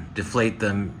them and deflate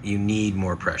them, you need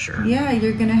more pressure. Yeah,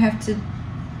 you're going to have to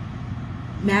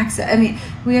max it. I mean,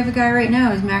 we have a guy right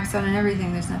now who's maxed out on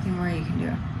everything. There's nothing more you can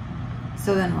do.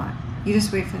 So then what? You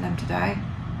just wait for them to die?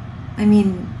 I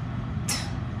mean,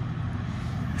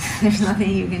 there's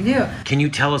nothing you can do. Can you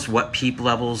tell us what PEEP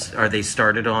levels are they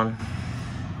started on?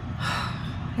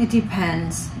 It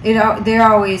depends. They're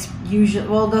always usually,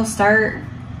 well, they'll start.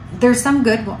 There's some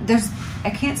good ones. I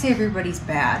can't say everybody's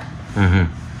bad.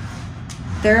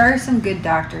 Mm-hmm. There are some good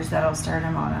doctors that'll start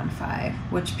them out on 5,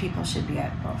 which people should be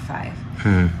at about 5.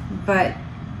 But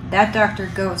that doctor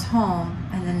goes home,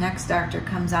 and the next doctor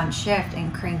comes on shift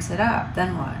and cranks it up.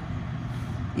 Then what?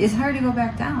 It's hard to go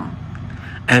back down.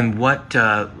 And what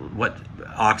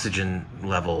oxygen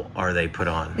level are they put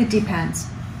on? It depends.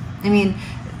 I mean,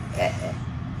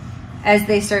 as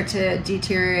they start to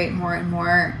deteriorate more and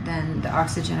more, then the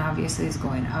oxygen obviously is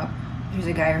going up. There's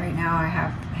a guy right now, I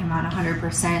have him on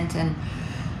 100%, and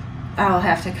I'll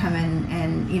have to come in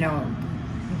and,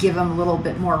 give him a little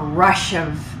bit more rush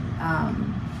of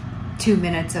 2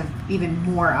 minutes of even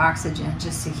more oxygen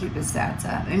just to keep his stats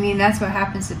up. I mean, that's what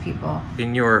happens to people.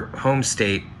 In your home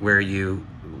state where you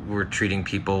were treating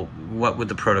people, what would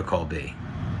the protocol be?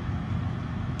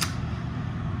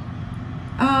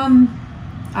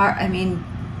 I mean,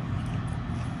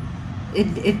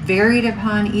 it varied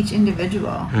upon each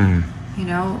individual,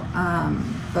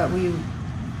 but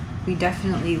we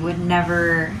definitely would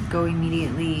never go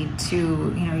immediately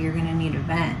to, you're going to need a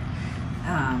vent.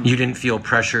 You didn't feel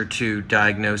pressure to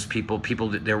diagnose people?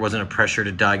 There wasn't a pressure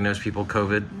to diagnose people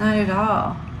COVID? Not at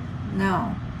all.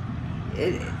 No.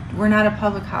 We're not a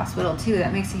public hospital, too.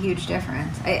 That makes a huge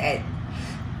difference.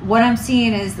 What I'm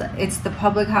seeing is it's the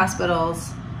public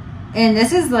hospitals, and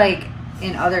this is like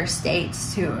in other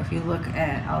states, too. If you look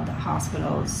at all the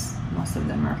hospitals, most of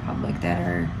them are public that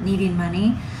are needing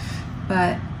money.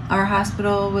 But our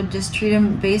hospital would just treat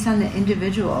them based on the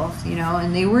individuals,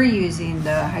 and they were using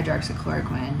the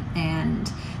hydroxychloroquine and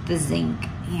the zinc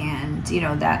and,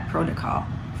 that protocol,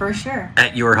 for sure.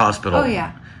 At your hospital? Oh,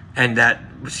 yeah. And that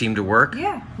seemed to work?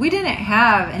 Yeah. We didn't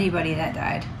have anybody that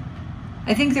died.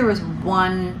 I think there was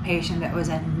one patient that was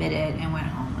admitted and went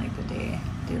home like the day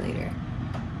later.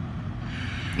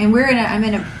 And I'm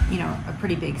in a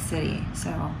pretty big city,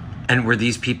 so. And were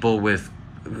these people with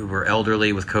who were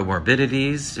elderly with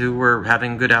comorbidities who were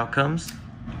having good outcomes?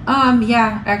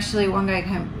 Yeah, actually one guy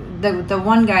the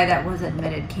one guy that was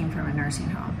admitted came from a nursing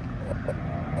home.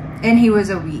 And he was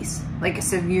obese, like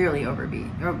severely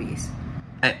obese.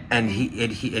 And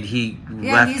he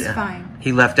yeah, left. He's fine.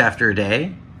 He left after a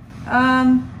day.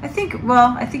 I think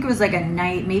it was like a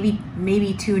night,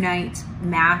 maybe 2 nights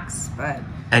max, but.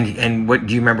 And what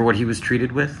do you remember what he was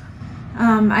treated with?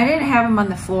 I didn't have him on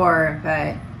the floor,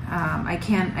 but I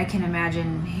can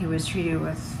imagine he was treated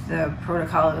with the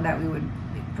protocol that we would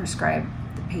prescribe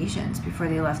the patients before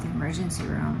they left the emergency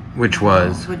room. Which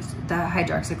was? The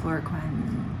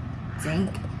hydroxychloroquine,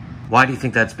 zinc. Why do you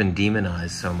think that's been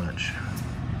demonized so much?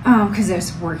 Because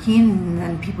it's working, and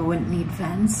then people wouldn't need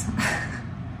vents.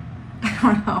 I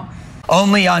don't know.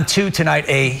 Only on 2 tonight,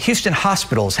 a Houston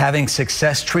hospital is having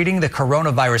success treating the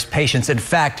coronavirus patients. In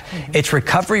fact, its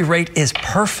recovery rate is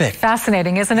perfect.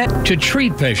 Fascinating, isn't it? To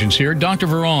treat patients here, Dr.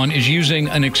 Veron is using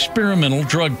an experimental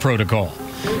drug protocol.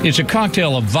 It's a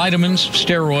cocktail of vitamins,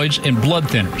 steroids, and blood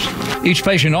thinners. Each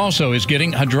patient also is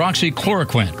getting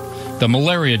hydroxychloroquine, the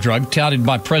malaria drug touted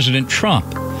by President Trump.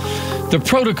 The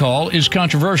protocol is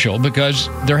controversial because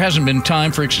there hasn't been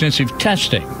time for extensive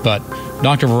testing, but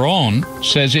Dr. Veron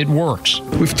says it works.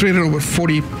 We've treated over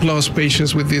 40 plus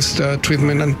patients with this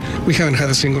treatment, and we haven't had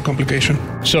a single complication.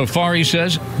 So far, he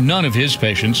says, none of his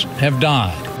patients have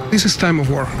died. This is time of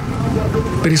war.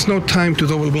 There is no time to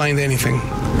double-blind anything.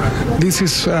 This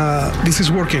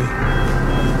is working.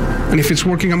 And if it's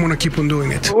working, I'm going to keep on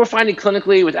doing it. What we're finding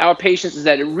clinically with our patients is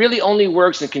that it really only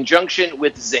works in conjunction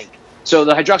with zinc. So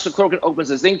the hydroxychloroquine opens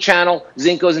the zinc channel,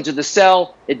 zinc goes into the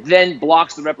cell, it then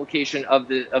blocks the replication of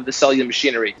the cellular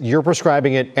machinery. You're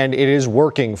prescribing it, and it is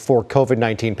working for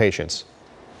COVID-19 patients.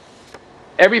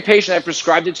 Every patient I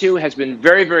prescribed it to has been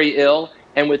very, very ill,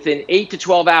 and within 8 to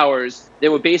 12 hours, they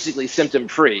were basically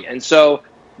symptom-free. And so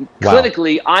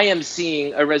clinically, I am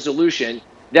seeing a resolution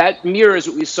that mirrors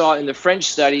what we saw in the French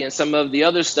study and some of the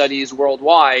other studies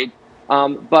worldwide.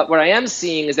 But what I am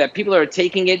seeing is that people are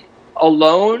taking it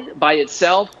alone by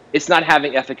itself. It's not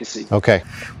having efficacy. Okay.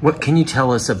 What can you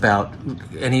tell us about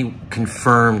any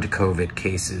confirmed COVID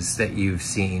cases that you've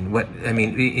seen?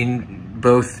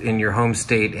 Both in your home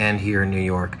state and here in New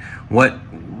York, what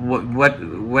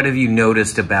have you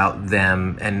noticed about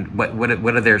them, and what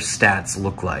do their stats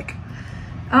look like?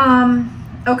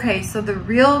 Okay, so the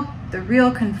real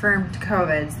confirmed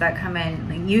COVIDs that come in,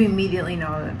 like, you immediately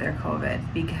know that they're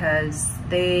COVID because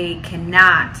they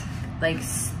cannot,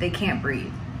 they can't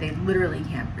breathe. They literally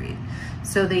can't breathe.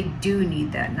 So they do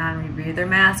need that non-rebreather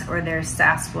mask, or their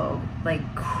stats will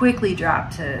quickly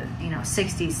drop to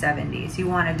 60s, 70s. You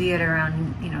want to be at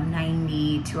around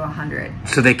 90 to 100.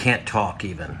 So they can't talk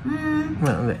even.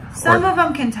 Some of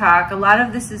them can talk. A lot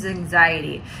of this is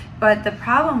anxiety, but the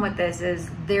problem with this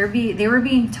is they were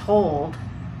being told,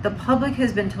 the public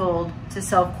has been told to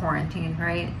self-quarantine,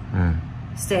 right?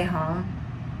 Stay home.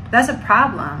 That's a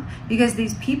problem because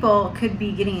these people could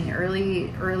be getting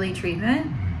early treatment.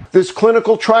 This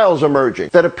clinical trial is emerging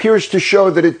that appears to show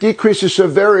that it decreases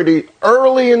severity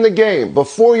early in the game,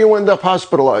 before you end up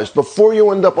hospitalized, before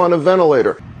you end up on a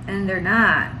ventilator. And they're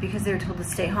not, because they were told to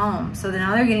stay home. So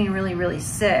now they're getting really, really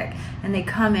sick, and they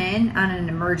come in on an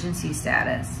emergency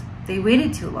status. They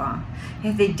waited too long.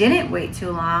 If they didn't wait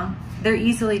too long, they're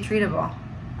easily treatable.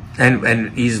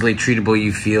 And easily treatable,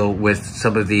 you feel, with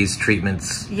some of these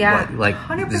treatments, like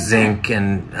 100%. Zinc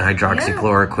and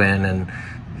hydroxychloroquine, and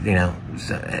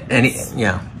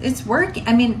it's working.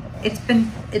 I mean, it's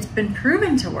been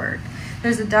proven to work.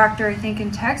 There's a doctor, I think,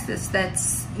 in Texas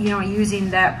that's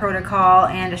using that protocol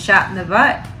and a shot in the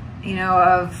butt,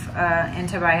 of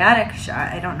antibiotic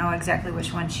shot. I don't know exactly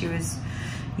which one she was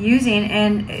using,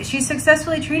 and she's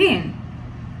successfully treating.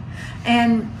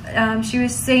 And she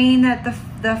was saying that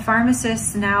the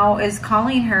pharmacist now is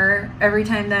calling her every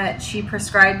time that she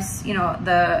prescribes,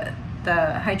 the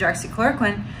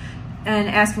hydroxychloroquine, and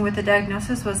asking what the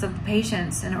diagnosis was of the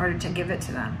patients in order to give it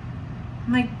to them.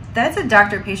 I'm like, that's a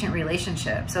doctor-patient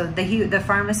relationship. So the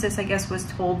pharmacist, I guess, was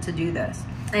told to do this.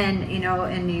 And,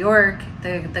 in New York,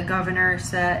 the governor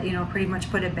said, pretty much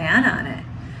put a ban on it.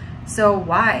 So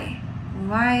why?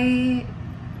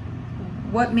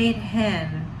 What made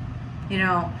him,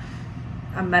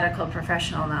 a medical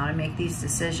professional now to make these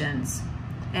decisions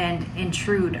and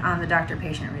intrude on the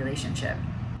doctor-patient relationship?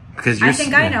 Because I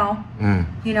think I know.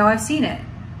 I've seen it.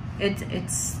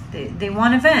 They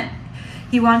want a vent.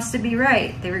 He wants to be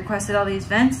right. They requested all these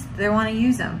vents. They want to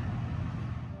use them.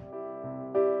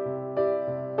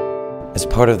 As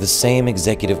part of the same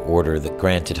executive order that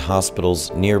granted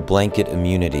hospitals near blanket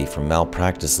immunity from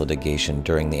malpractice litigation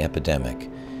during the epidemic,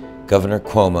 Governor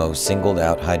Cuomo singled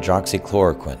out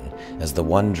hydroxychloroquine as the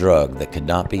one drug that could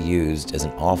not be used as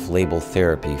an off-label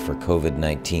therapy for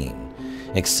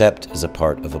COVID-19, except as a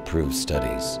part of approved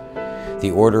studies.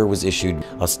 The order was issued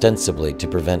ostensibly to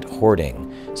prevent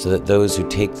hoarding, so that those who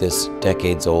take this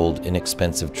decades-old,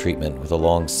 inexpensive treatment with a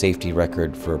long safety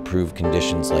record for approved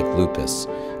conditions like lupus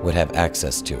would have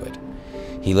access to it.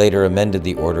 He later amended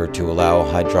the order to allow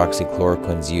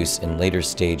hydroxychloroquine's use in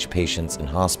later-stage patients in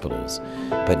hospitals,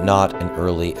 but not in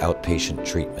early outpatient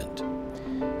treatment.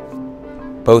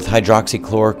 Both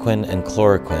hydroxychloroquine and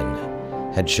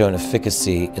chloroquine had shown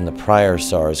efficacy in the prior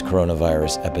SARS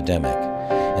coronavirus epidemic,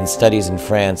 and studies in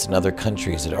France and other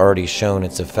countries had already shown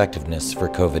its effectiveness for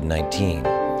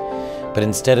COVID-19. But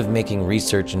instead of making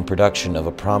research and production of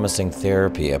a promising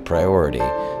therapy a priority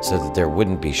so that there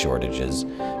wouldn't be shortages,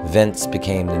 vents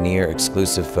became the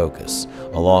near-exclusive focus,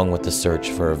 along with the search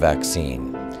for a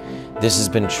vaccine. This has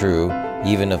been true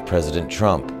even of President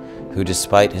Trump, who,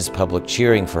 despite his public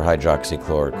cheering for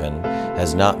hydroxychloroquine,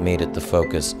 has not made it the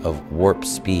focus of warp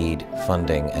speed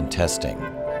funding and testing.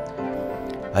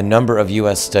 A number of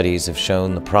U.S. studies have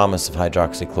shown the promise of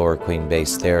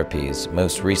hydroxychloroquine-based therapies,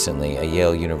 most recently a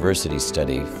Yale University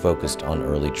study focused on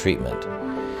early treatment.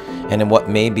 And in what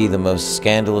may be the most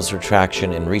scandalous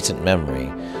retraction in recent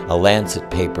memory, a Lancet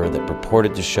paper that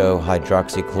purported to show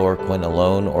hydroxychloroquine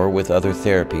alone or with other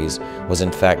therapies was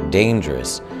in fact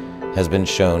dangerous, has been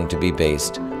shown to be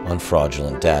based on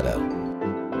fraudulent data.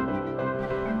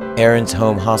 Erin's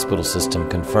home hospital system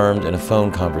confirmed in a phone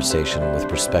conversation with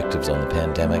Perspectives on the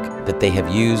Pandemic that they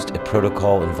have used a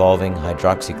protocol involving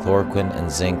hydroxychloroquine and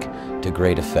zinc to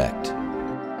great effect.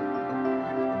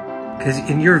 Because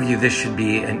in your view, this should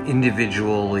be an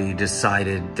individually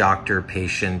decided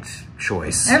doctor-patient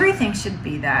choice. Everything should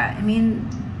be that. I mean,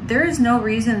 there is no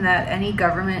reason that any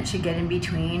government should get in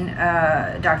between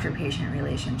a doctor-patient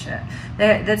relationship.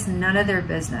 That's none of their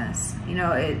business. You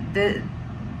know,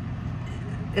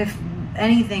 if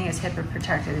anything is HIPAA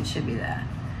protected, it should be that.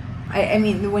 I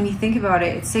mean, when you think about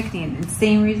it, it's sickening. It's the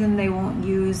same reason they won't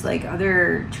use like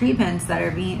other treatments that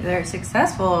are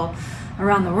successful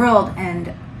around the world.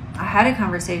 And I had a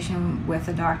conversation with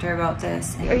a doctor about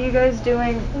this. Are you guys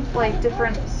doing like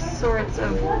different sorts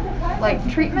of like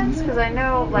treatments? Because I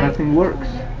know like nothing works.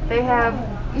 They have.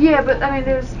 Yeah, but I mean,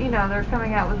 there's, you know, they're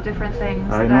coming out with different things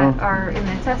that are in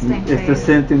the testing phase. It's the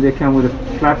same thing they come with a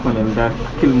plaquenil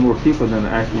that kill more people than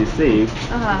actually save.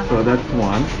 So that's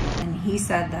one. And he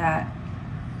said that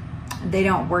they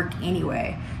don't work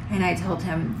anyway. And I told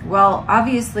him, well,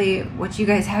 obviously what you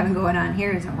guys have going on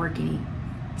here isn't working.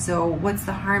 So what's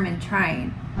the harm in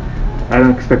trying? I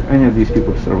don't expect any of these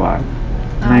people to survive.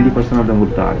 90% of them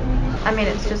would die. I mean,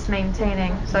 it's just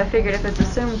maintaining. So I figured if it's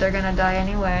assumed they're gonna die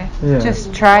anyway,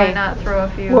 just try. Why not throw a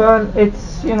few? Well,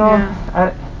 it's, you know,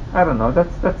 I don't know.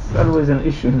 That's always an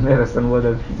issue in medicine,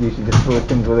 whether you should just throw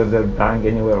things whether they're dying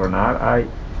anyway or not.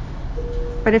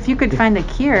 But if you could find a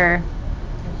cure.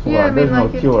 Well, there's no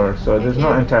cure, so there's no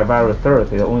antiviral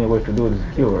therapy. The only way to do it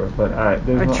is cure. But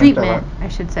there's no treatment, I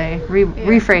should say.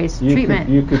 Rephrase. Treatment.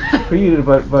 You could treat it,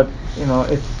 but you know,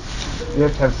 you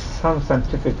have to have some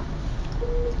scientific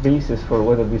basis for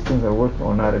whether these things are working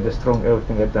or not. And just throwing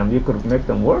everything at them, you could make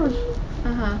them worse.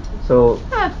 So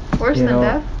worse than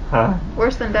death. Huh?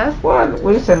 Worse than death. Well,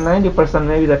 we said 90%,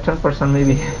 maybe that 10%,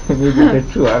 maybe they're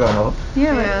true. I don't know.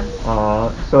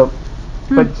 So,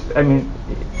 but I mean,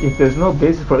 if there's no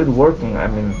basis for it working, I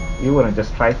mean, you wouldn't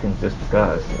just try things just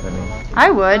because. I mean,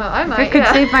 I would. I might, if it could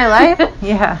save my life.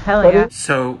 Yeah, hell yeah.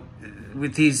 So,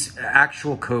 with these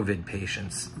actual COVID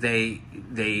patients, they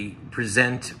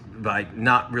present by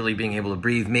not really being able to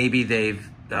breathe. Maybe they've,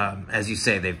 as you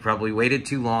say, they've probably waited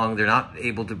too long. They're not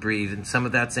able to breathe, and some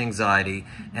of that's anxiety.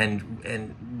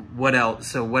 And what else?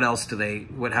 So what else do they?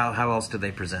 How else do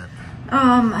they present?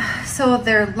 So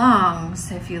their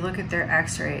lungs. If you look at their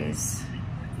X-rays,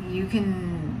 you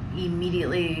can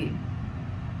immediately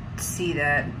see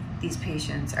that these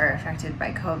patients are affected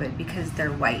by COVID because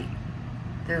they're white.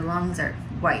 Their lungs are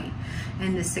white,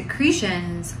 and the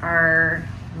secretions are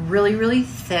really, really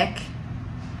thick,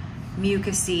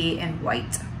 mucousy, and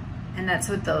white. And that's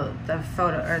what the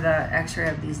photo or the X-ray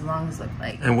of these lungs look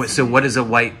like. And what does a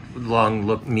white lung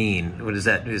mean? What is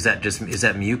that? Is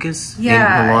that mucus?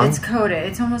 Yeah, in the lung? it's coated.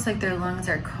 It's almost like their lungs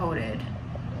are coated.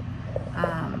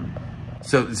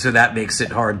 So that makes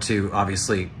it hard to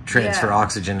obviously transfer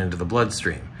oxygen into the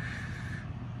bloodstream.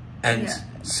 And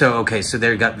so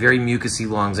they've got very mucousy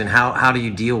lungs. And how do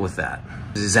you deal with that?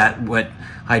 Is that what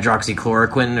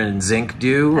hydroxychloroquine and zinc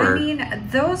do? Or? I mean,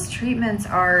 those treatments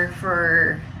are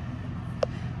for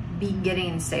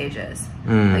beginning stages.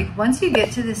 Like once you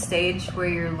get to the stage where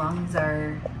your lungs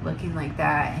are looking like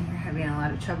that and you're having a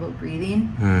lot of trouble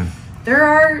breathing, there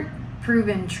are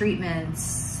proven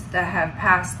treatments that have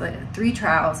passed like 3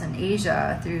 trials in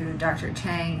Asia through Dr.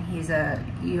 Chang. He's a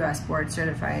US board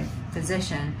certified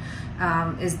physician.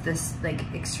 Is this like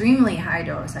extremely high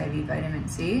dose IV vitamin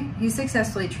C. He's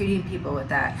successfully treating people with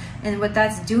that. And what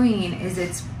that's doing is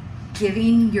it's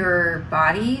giving your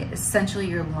body, essentially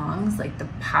your lungs, like the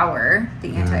power, the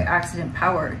antioxidant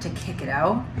power to kick it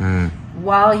out,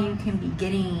 while you can be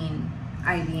getting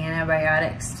IV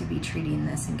antibiotics to be treating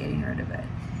this and getting rid of it.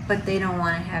 But they don't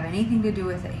want to have anything to do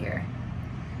with it here.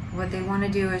 What they want to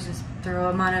do is just throw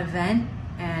them on a vent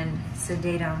and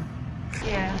sedate them.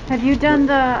 Yeah. Have you done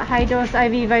the high dose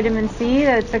IV vitamin C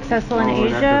that's successful in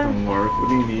Asia? That doesn't work.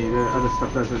 Really, the other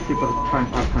stuff does. People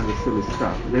trying all kinds of silly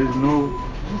stuff. There is no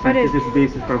scientific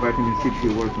basis for vitamin C to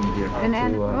be working here.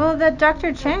 Well, the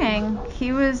Dr. Chang,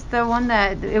 he was the one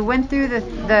that it went through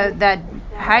that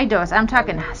high dose. I'm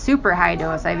talking super high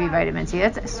dose IV vitamin C.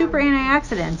 That's super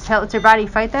antioxidants. Helps your body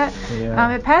fight that.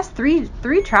 Yeah. It passed three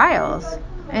trials.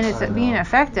 And it's being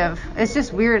effective. It's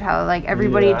just weird how like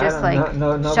everybody just like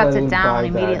shuts it down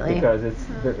immediately. Because it's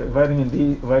the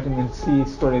vitamin C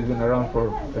story has been around for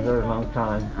a very long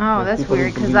time. Oh, that's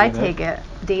weird because I take it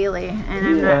daily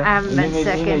and I haven't been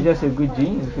sick. You may just have good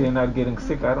genes if you're not getting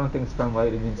sick. I don't think it's from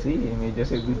vitamin C. You may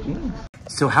just have good genes.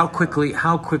 So how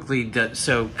quickly does,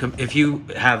 so if you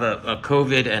have a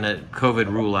COVID and a COVID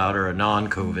rule out or a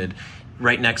non-COVID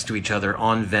right next to each other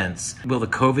on vents, will the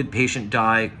COVID patient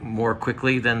die more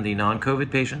quickly than the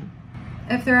non-COVID patient?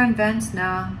 If they're on vents,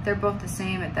 no. They're both the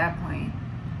same at that point.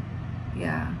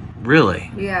 Yeah.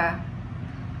 Really? Yeah.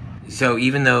 So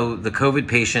even though the COVID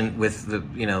patient with the,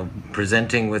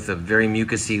 presenting with a very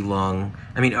mucousy lung,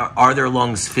 I mean, are their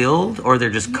lungs filled or they're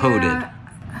just coated?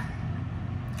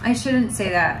 I shouldn't say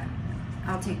that.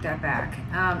 I'll take that back.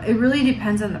 It really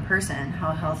depends on the person,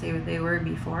 how healthy they were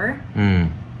before.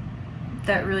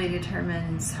 That really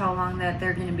determines how long that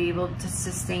they're going to be able to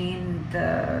sustain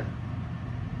the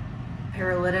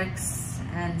paralytics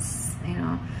and,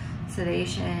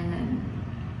 sedation and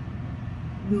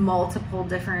multiple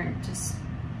different just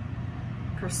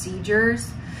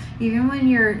procedures. Even when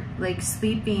you're like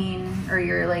sleeping or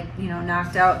you're like,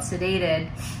 knocked out, sedated,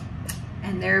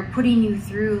 and they're putting you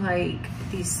through like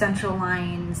these central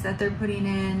lines that they're putting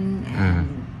in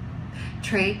and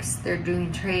trachs, they're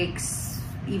doing trachs,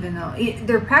 even though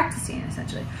they're practicing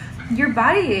essentially. Your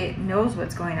body knows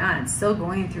what's going on. It's still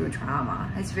going through a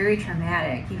trauma. It's very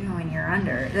traumatic even when you're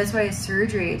under. That's why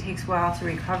surgery, it takes a while to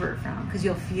recover from, because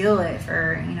you'll feel it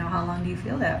for, how long do you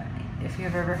feel that if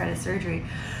you've ever had a surgery?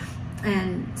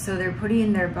 And so they're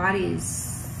putting their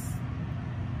bodies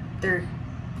through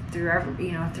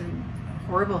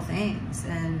horrible things,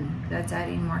 and that's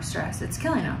adding more stress. It's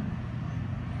killing them.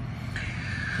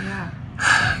 Yeah.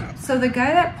 So the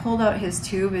guy that pulled out his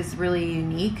tube is really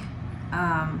unique,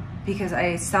 because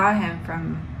I saw him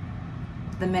from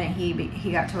the minute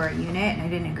he got to our unit, and I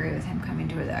didn't agree with him coming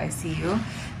to the ICU.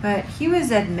 But he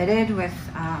was admitted with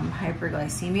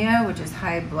hyperglycemia, which is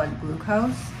high blood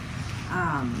glucose,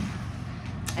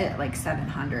 at like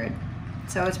 700.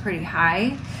 So it's pretty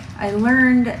high. I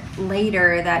learned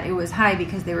later that it was high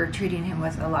because they were treating him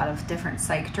with a lot of different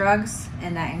psych drugs,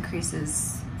 and that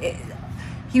increases it.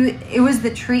 It was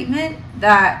the treatment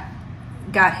that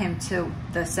got him to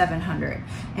the 700.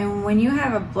 And when you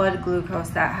have a blood glucose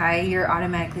that high, you're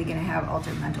automatically going to have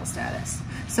altered mental status.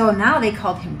 So now they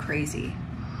called him crazy.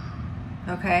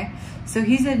 Okay? So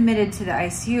he's admitted to the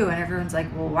ICU, and everyone's like,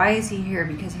 well, why is he here?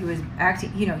 Because he was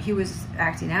acting, he was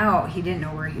acting out. He didn't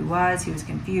know where he was. He was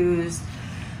confused.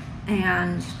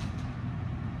 And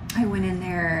I went in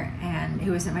there, and he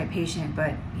wasn't my patient,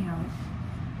 but,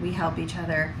 we help each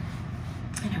other.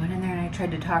 And I went in there and I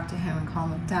tried to talk to him and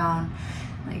calm him down.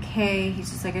 Like, hey, he's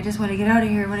just like, I just want to get out of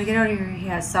here. I want to get out of here. He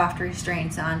has soft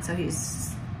restraints on, so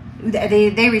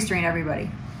they restrain everybody.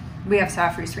 We have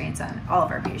soft restraints on all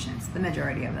of our patients, the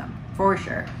majority of them, for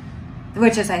sure.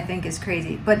 Which I think is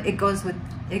crazy, but it goes with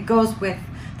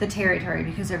the territory,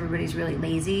 because everybody's really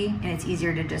lazy and it's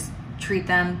easier to just treat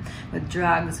them with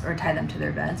drugs or tie them to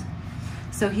their beds.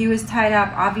 So he was tied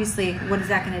up. Obviously, what is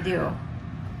that going to do?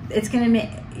 It's going to make,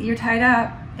 you're tied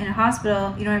up in a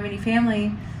hospital, you don't have any family.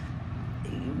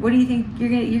 What do you think?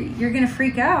 You're going to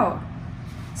freak out.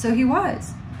 So he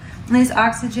was. And his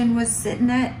oxygen was sitting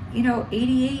at,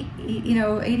 88,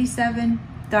 87.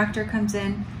 Doctor comes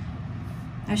in,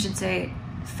 I should say,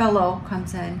 fellow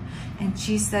comes in, and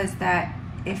she says that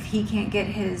if he can't get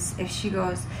if she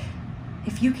goes,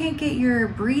 if you can't get your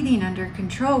breathing under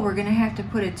control, we're gonna have to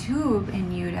put a tube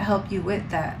in you to help you with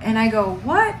that. And I go,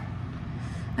 what?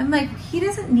 I'm like, he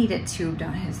doesn't need a tube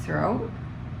down his throat.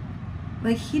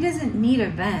 Like, he doesn't need a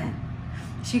vent.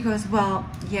 She goes, well,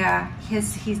 yeah,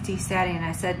 he's desatting. And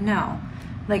I said, no,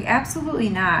 like, absolutely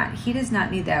not. He does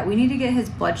not need that. We need to get his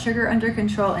blood sugar under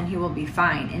control and he will be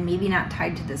fine, and maybe not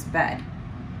tied to this bed.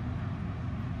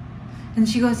 And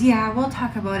she goes, yeah, we'll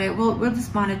talk about it. We'll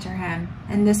just monitor him.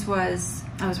 And this was,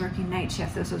 I was working night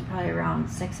shift. This was probably around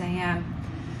 6 a.m.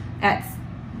 At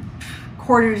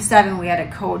 6:45, we had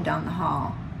a code down the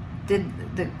hall. The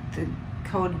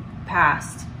code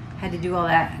passed. Had to do all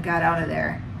that, got out of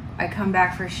there. I come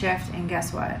back for shift, and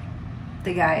guess what?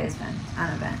 The guy has been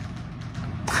on a vent.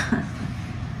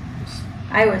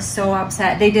 I was so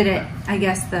upset. They did it, I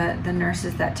guess the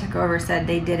nurses that took over said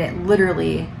they did it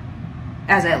literally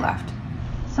as I left.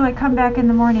 So I come back in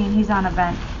the morning, he's on a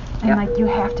vent. I'm like, you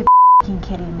have to be f***ing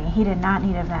kidding me. He did not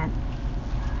need a vent.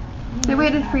 They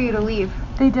waited for you to leave.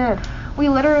 They did. We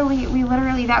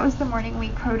literally, that was the morning we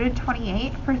coded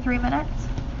 28 for 3 minutes.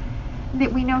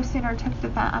 That we no sooner took the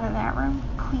vent out of that room,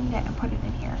 cleaned it, and put it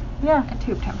in here. Yeah. And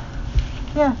tubed him.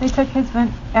 Yeah, they took his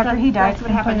vent after he died That's what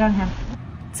and happened. put it on him.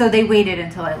 So they waited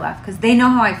until I left because they know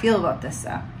how I feel about this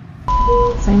stuff.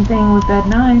 Same thing with bed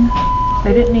 9.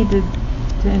 They didn't need to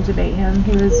intubate him.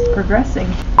 He was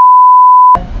progressing.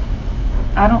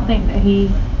 I don't think that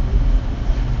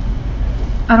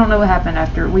I don't know what happened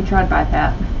after. We tried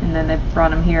BiPAP, and then they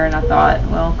brought him here, and I thought,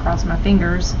 well, cross my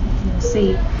fingers, we'll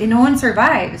see. And no one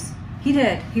survives. He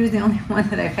did. He was the only one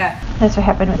that I've had. That's what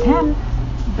happened with him.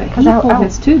 But he pulled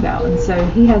his tube out, and so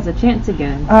he has a chance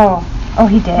again. Oh,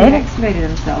 he did? He extubated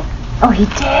himself. Oh, he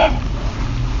did?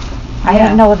 I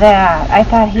didn't know that. I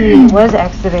thought he was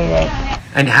extubated.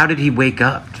 And how did he wake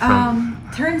up from?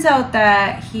 Turns out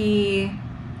that he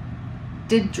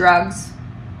did drugs.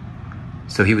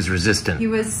 So he was resistant. He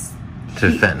was to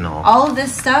fentanyl. All of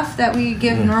this stuff that we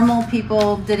give normal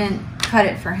people didn't cut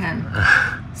it for him.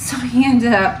 So he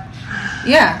ended up,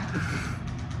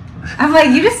 I'm like,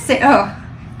 you just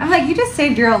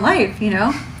saved your own life, you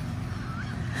know?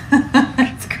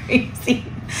 It's crazy.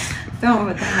 Don't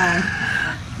put that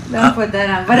on. Don't put that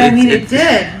on. But I mean, it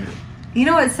did. You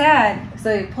know what's sad? So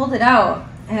they pulled it out,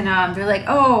 and they're like,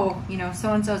 oh, you know,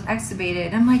 so-and-so's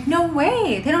extubated. I'm like, no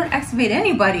way. They don't extubate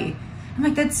anybody. I'm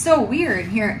like, that's so weird.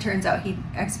 Here it turns out he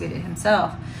extubated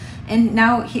himself. And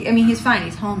now, he's fine.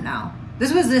 He's home now.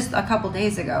 This was just a couple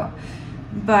days ago.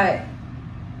 But,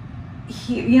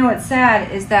 you know what's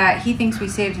sad is that he thinks we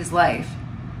saved his life.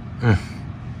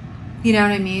 You know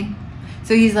what I mean?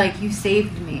 So he's like, you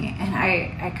saved me. And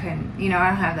I couldn't, I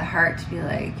don't have the heart to be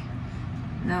like,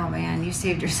 no, man, you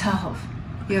saved yourself.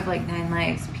 You have like 9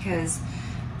 lives. Because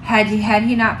had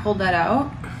he not pulled that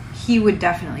out, he would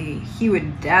definitely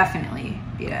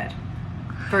be dead.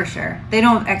 For sure. They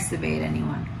don't extubate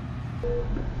anyone.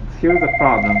 Here's the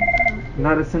problem.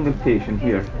 Not a single patient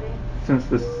here, since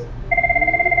this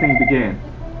thing began,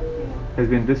 has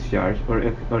been discharged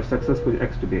or successfully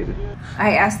extubated.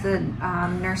 I asked the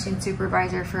nursing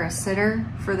supervisor for a sitter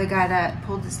for the guy that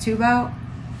pulled his tube out,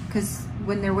 because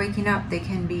when they're waking up, they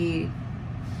can be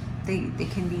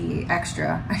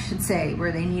extra, I should say,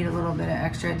 where they need a little bit of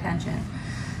extra attention.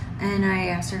 And I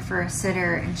asked her for a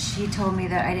sitter, and she told me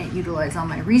that I didn't utilize all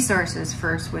my resources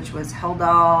first, which was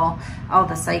Haldol, all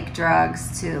the psych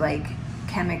drugs to like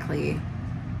chemically,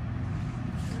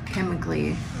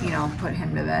 put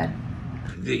him to bed.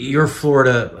 Your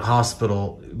Florida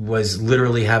hospital was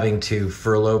literally having to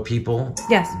furlough people?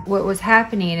 Yes. What was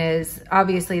happening is,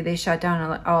 obviously, they shut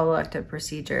down all elective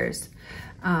procedures.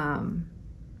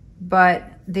 But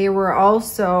they were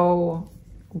also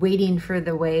waiting for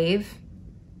the wave.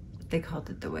 They called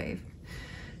it the wave.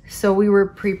 So we were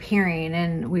preparing,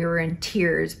 and we were in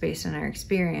tiers based on our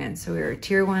experience. So we were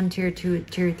tier 1, tier 2,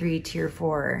 tier 3, tier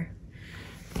 4.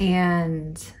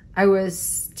 And I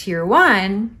was tier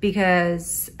 1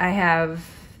 because I have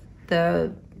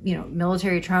the,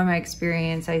 military trauma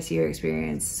experience, ICU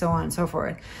experience, so on and so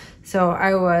forth. So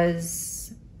I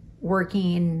was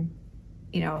working,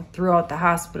 throughout the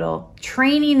hospital,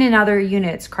 training in other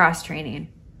units, cross-training.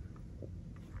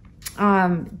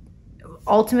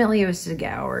 Ultimately, it was to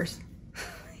get hours.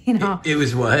 It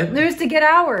was what? It was to get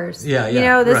hours.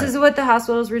 Yeah. This is what the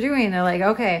hospitals were doing. They're like,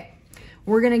 okay,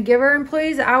 we're going to give our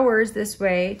employees hours this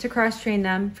way to cross-train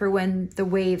them for when the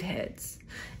wave hits.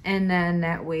 And then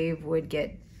that wave would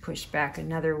get pushed back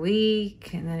another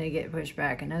week, and then it get pushed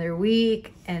back another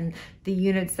week. And the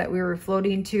units that we were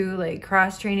floating to, like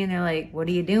cross-training, they're like, what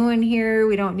are you doing here?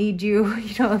 We don't need you.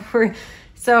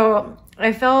 So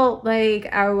I felt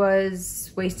like I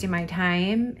was wasting my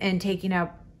time and taking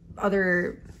up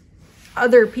other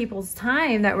people's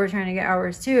time that were trying to get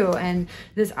hours too. And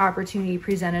this opportunity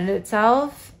presented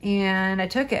itself and I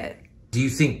took it. Do you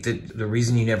think that the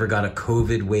reason you never got a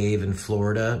COVID wave in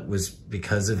Florida was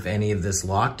because of any of this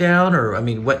lockdown? Or, I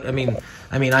mean,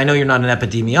 I know you're not an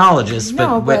epidemiologist,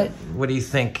 but what do you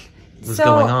think was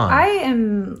going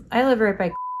on? I live right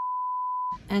by,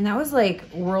 and that was like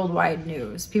worldwide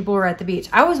news. People were at the beach.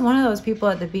 I was one of those people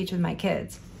at the beach with my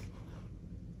kids.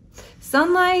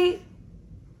 Sunlight,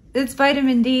 it's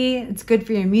vitamin D, it's good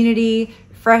for your immunity.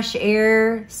 Fresh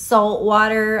air, salt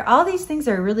water, all these things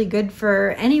are really good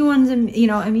for anyone's,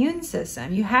 immune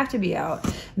system. You have to be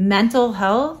out. Mental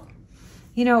health,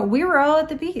 we were all at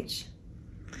the beach.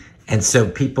 And so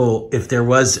people, if there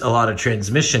was a lot of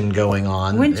transmission going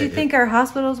on. Wouldn't you think our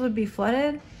hospitals would be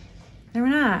flooded? They were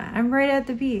not. I'm right at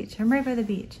the beach. I'm right by the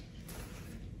beach.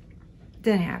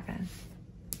 Didn't happen.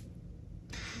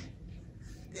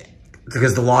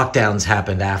 Because the lockdowns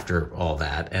happened after all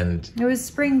that, and it was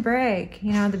spring break.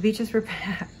 The beaches were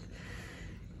packed.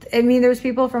 I mean, there's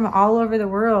people from all over the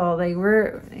world.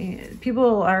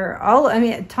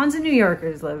 Tons of New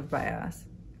Yorkers live by us.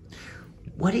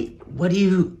 What do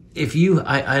you,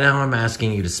 I know I'm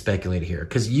asking you to speculate here,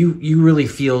 because you really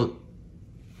feel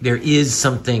there is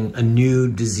a new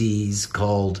disease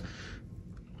called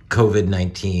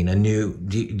COVID-19,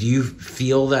 do you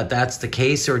feel that that's the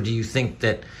case, or do you think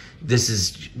that this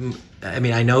is,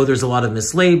 I know there's a lot of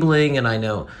mislabeling and I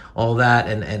know all that,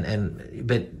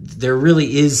 but there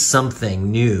really is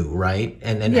something new, right?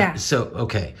 And yeah. So,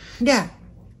 okay. Yeah.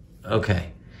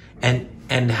 Okay. And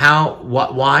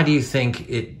why do you think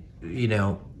it,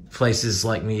 places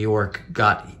like New York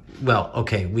got,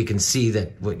 we can see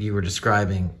that what you were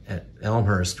describing at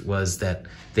Elmhurst was that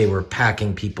they were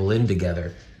packing people in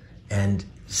together. And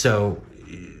so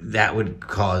that would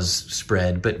cause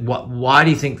spread. But why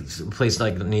do you think a place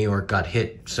like New York got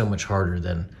hit so much harder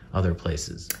than other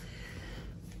places?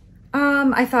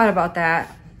 I thought about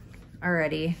that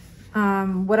already.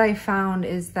 What I found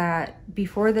is that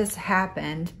before this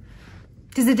happened,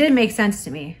 because it did make sense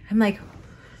to me.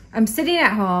 I'm sitting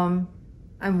at home,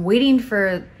 I'm waiting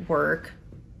for work,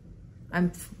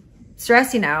 I'm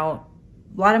stressing out.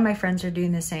 A lot of my friends are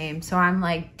doing the same. So I'm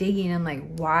digging. I'm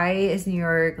why is New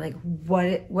York,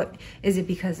 what is it,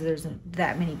 because there's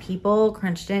that many people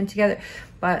crunched in together?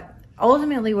 But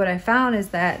ultimately what I found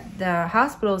is that the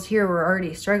hospitals here were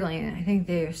already struggling. I think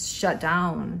they shut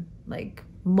down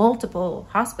multiple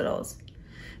hospitals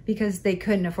because they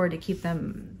couldn't afford to keep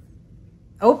them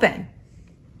open.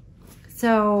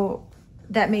 So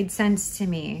that made sense to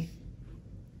me,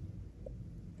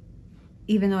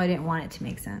 even though I didn't want it to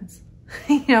make sense.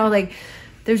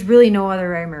 There's really no other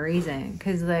rhyme or reason,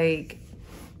 because but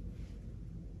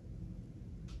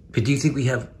do you think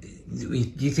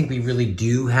we really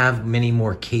do have many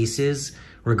more cases,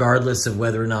 regardless of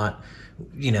whether or not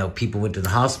people went to the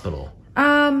hospital?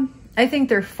 I think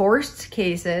they're forced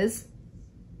cases.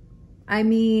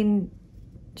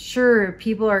 Sure,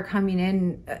 people are coming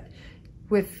in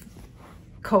with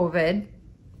COVID,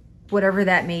 whatever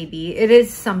that may be. It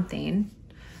is something.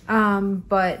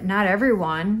 But not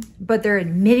everyone, but they're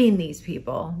admitting these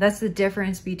people. That's the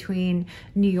difference between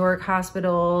New York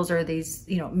hospitals or these,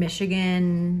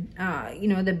 Michigan,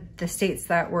 the states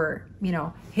that were,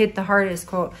 hit the hardest,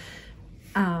 quote.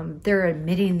 They're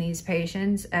admitting these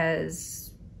patients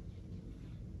as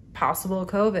possible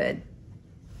COVID,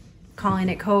 calling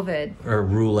it COVID. Or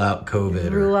rule out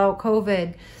COVID. Rule out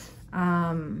COVID,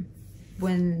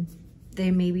 when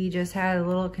they maybe just had a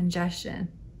little congestion.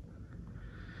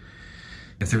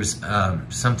 If there was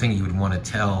something you would want to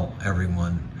tell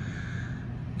everyone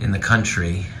in the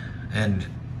country and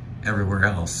everywhere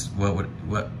else, what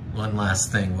one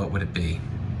last thing, what would it be?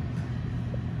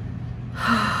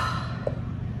 I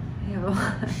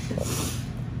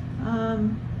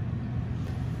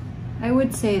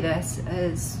would say this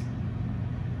is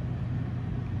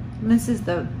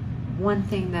the one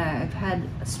thing that I've had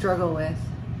a struggle with,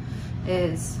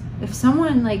 is if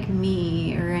someone like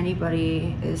me or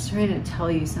anybody is trying to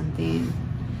tell you something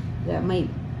that might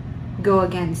go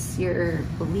against your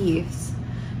beliefs,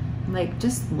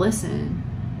 just listen,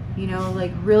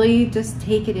 really just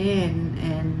take it in,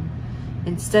 and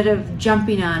instead of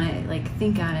jumping on it,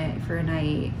 think on it for a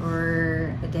night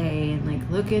or a day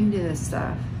and look into this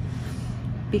stuff,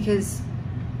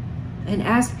 and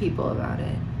ask people about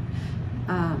it.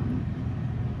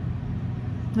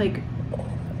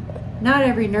 Not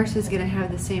every nurse is going to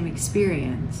have the same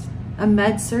experience. A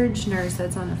med-surg nurse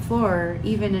that's on the floor,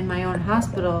 even in my own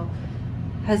hospital,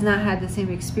 has not had the same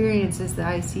experience as the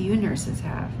ICU nurses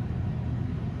have.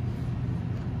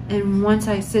 And once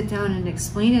I sit down and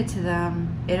explain it to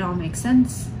them, it all makes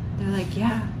sense. They're like,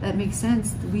 yeah, that makes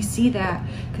sense. We see that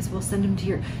because we'll send them to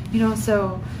your, you know,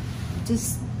 so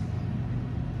just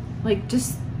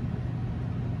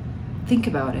think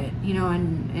about it, you know,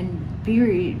 and be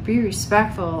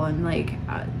respectful, and like,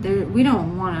 we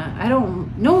don't want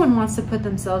to, no one wants to put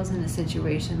themselves in a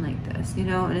situation like this, you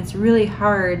know, and it's really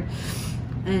hard.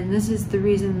 And this is the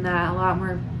reason that a lot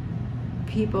more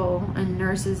people and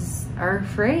nurses are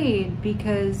afraid,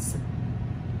 because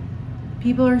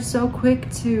people are so quick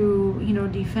to, you know,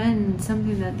 defend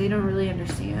something that they don't really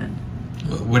understand.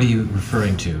 What are you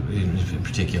referring to in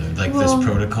particular? Like, well, this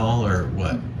protocol, or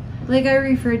what? Like I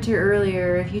referred to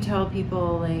earlier, if you tell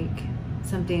people like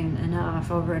something enough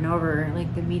over and over,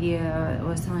 like the media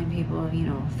was telling people, you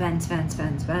know, vents, vents,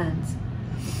 vents, vents.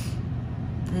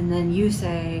 And then you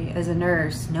say, as a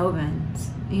nurse, no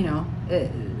vents, you know,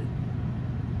 it's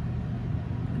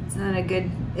not a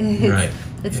good,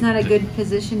 it's not a good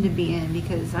position to be in,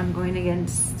 because I'm going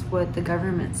against what the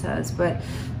government says. But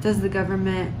does the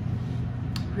government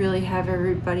really have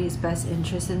everybody's best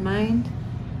interest in mind?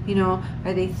 You know,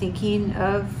 are they thinking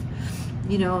of,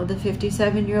 you know, the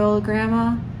 57-year-old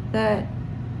grandma that,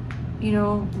 you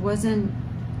know,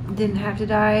 didn't have to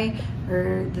die,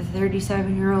 or the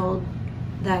 37-year-old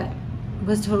that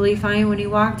was totally fine when he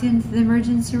walked into the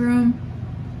emergency room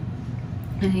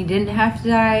and he didn't have to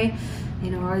die?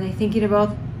 You know, are they thinking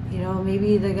about, you know,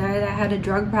 maybe the guy that had a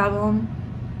drug problem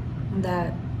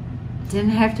that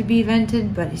didn't have to be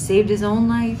vented, but he saved his own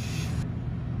life?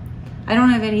 I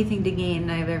don't have anything to gain,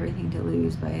 I have everything to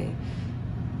lose by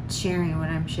sharing what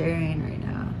I'm sharing right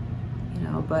now, you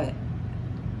know, but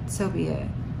so be it,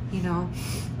 you know.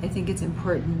 I think it's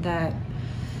important that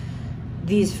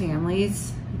these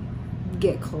families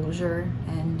get closure,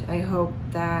 and I hope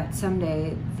that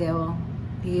someday they'll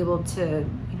be able to,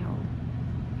 you know,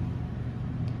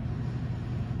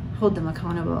 hold them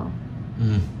accountable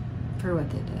for what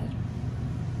they did.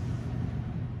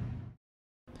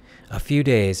 A few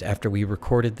days after we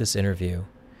recorded this interview,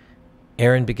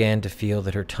 Erin began to feel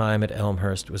that her time at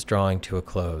Elmhurst was drawing to a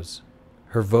close.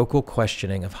 Her vocal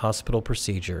questioning of hospital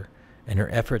procedure and her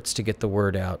efforts to get the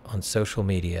word out on social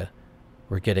media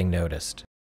were getting noticed.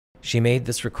 She made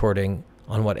this recording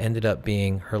on what ended up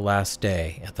being her last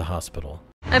day at the hospital.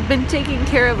 I've been taking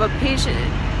care of a patient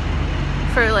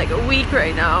for like a week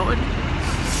right now, and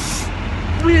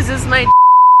this is my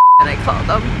and I called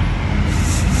him.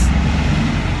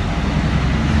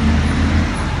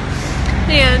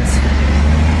 And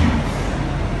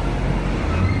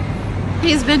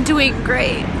he's been doing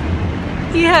great.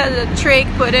 He had a trach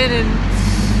put in and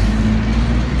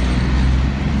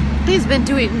he's been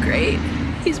doing great.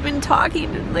 He's been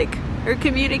talking and like, or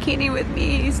communicating with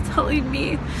me. He's telling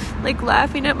me, like,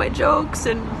 laughing at my jokes,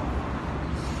 and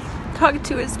talked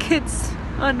to his kids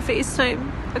on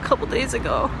FaceTime a couple days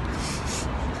ago.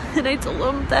 And I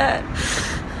told him that,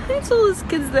 I told his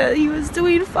kids that he was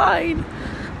doing fine.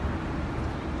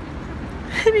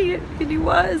 And he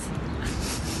was.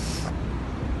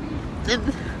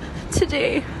 And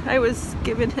today I was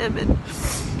giving him, and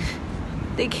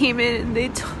they came in and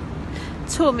they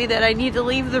told me that I need to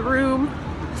leave the room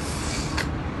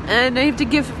and I have to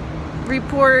give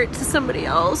report to somebody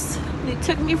else. They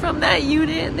took me from that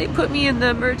unit and they put me in the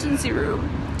emergency room,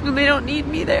 and they don't need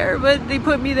me there, but they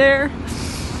put me there,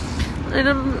 and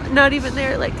I'm not even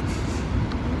there like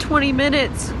 20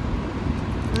 minutes.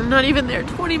 I'm not even there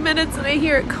 20 minutes and I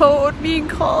hear a code being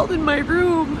called in my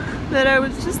room that I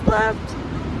was just left.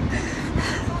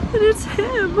 And it's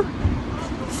him.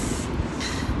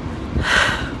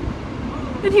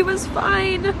 And he was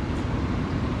fine.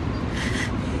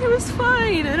 He was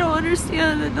fine. I don't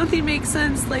understand that. Nothing makes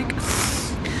sense. Like,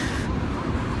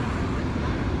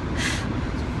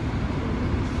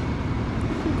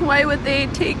 why would they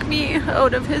take me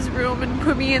out of his room and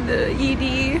put me in the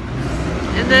ED?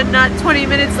 And then not 20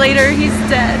 minutes later, he's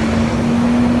dead.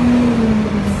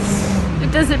 It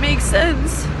doesn't make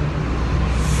sense.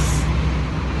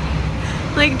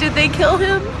 Like, did they kill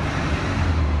him?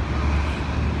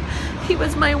 He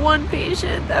was my one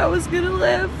patient that was gonna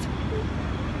live.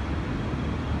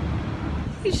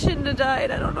 He shouldn't have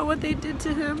died. I don't know what they did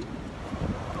to him.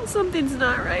 Something's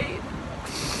not right.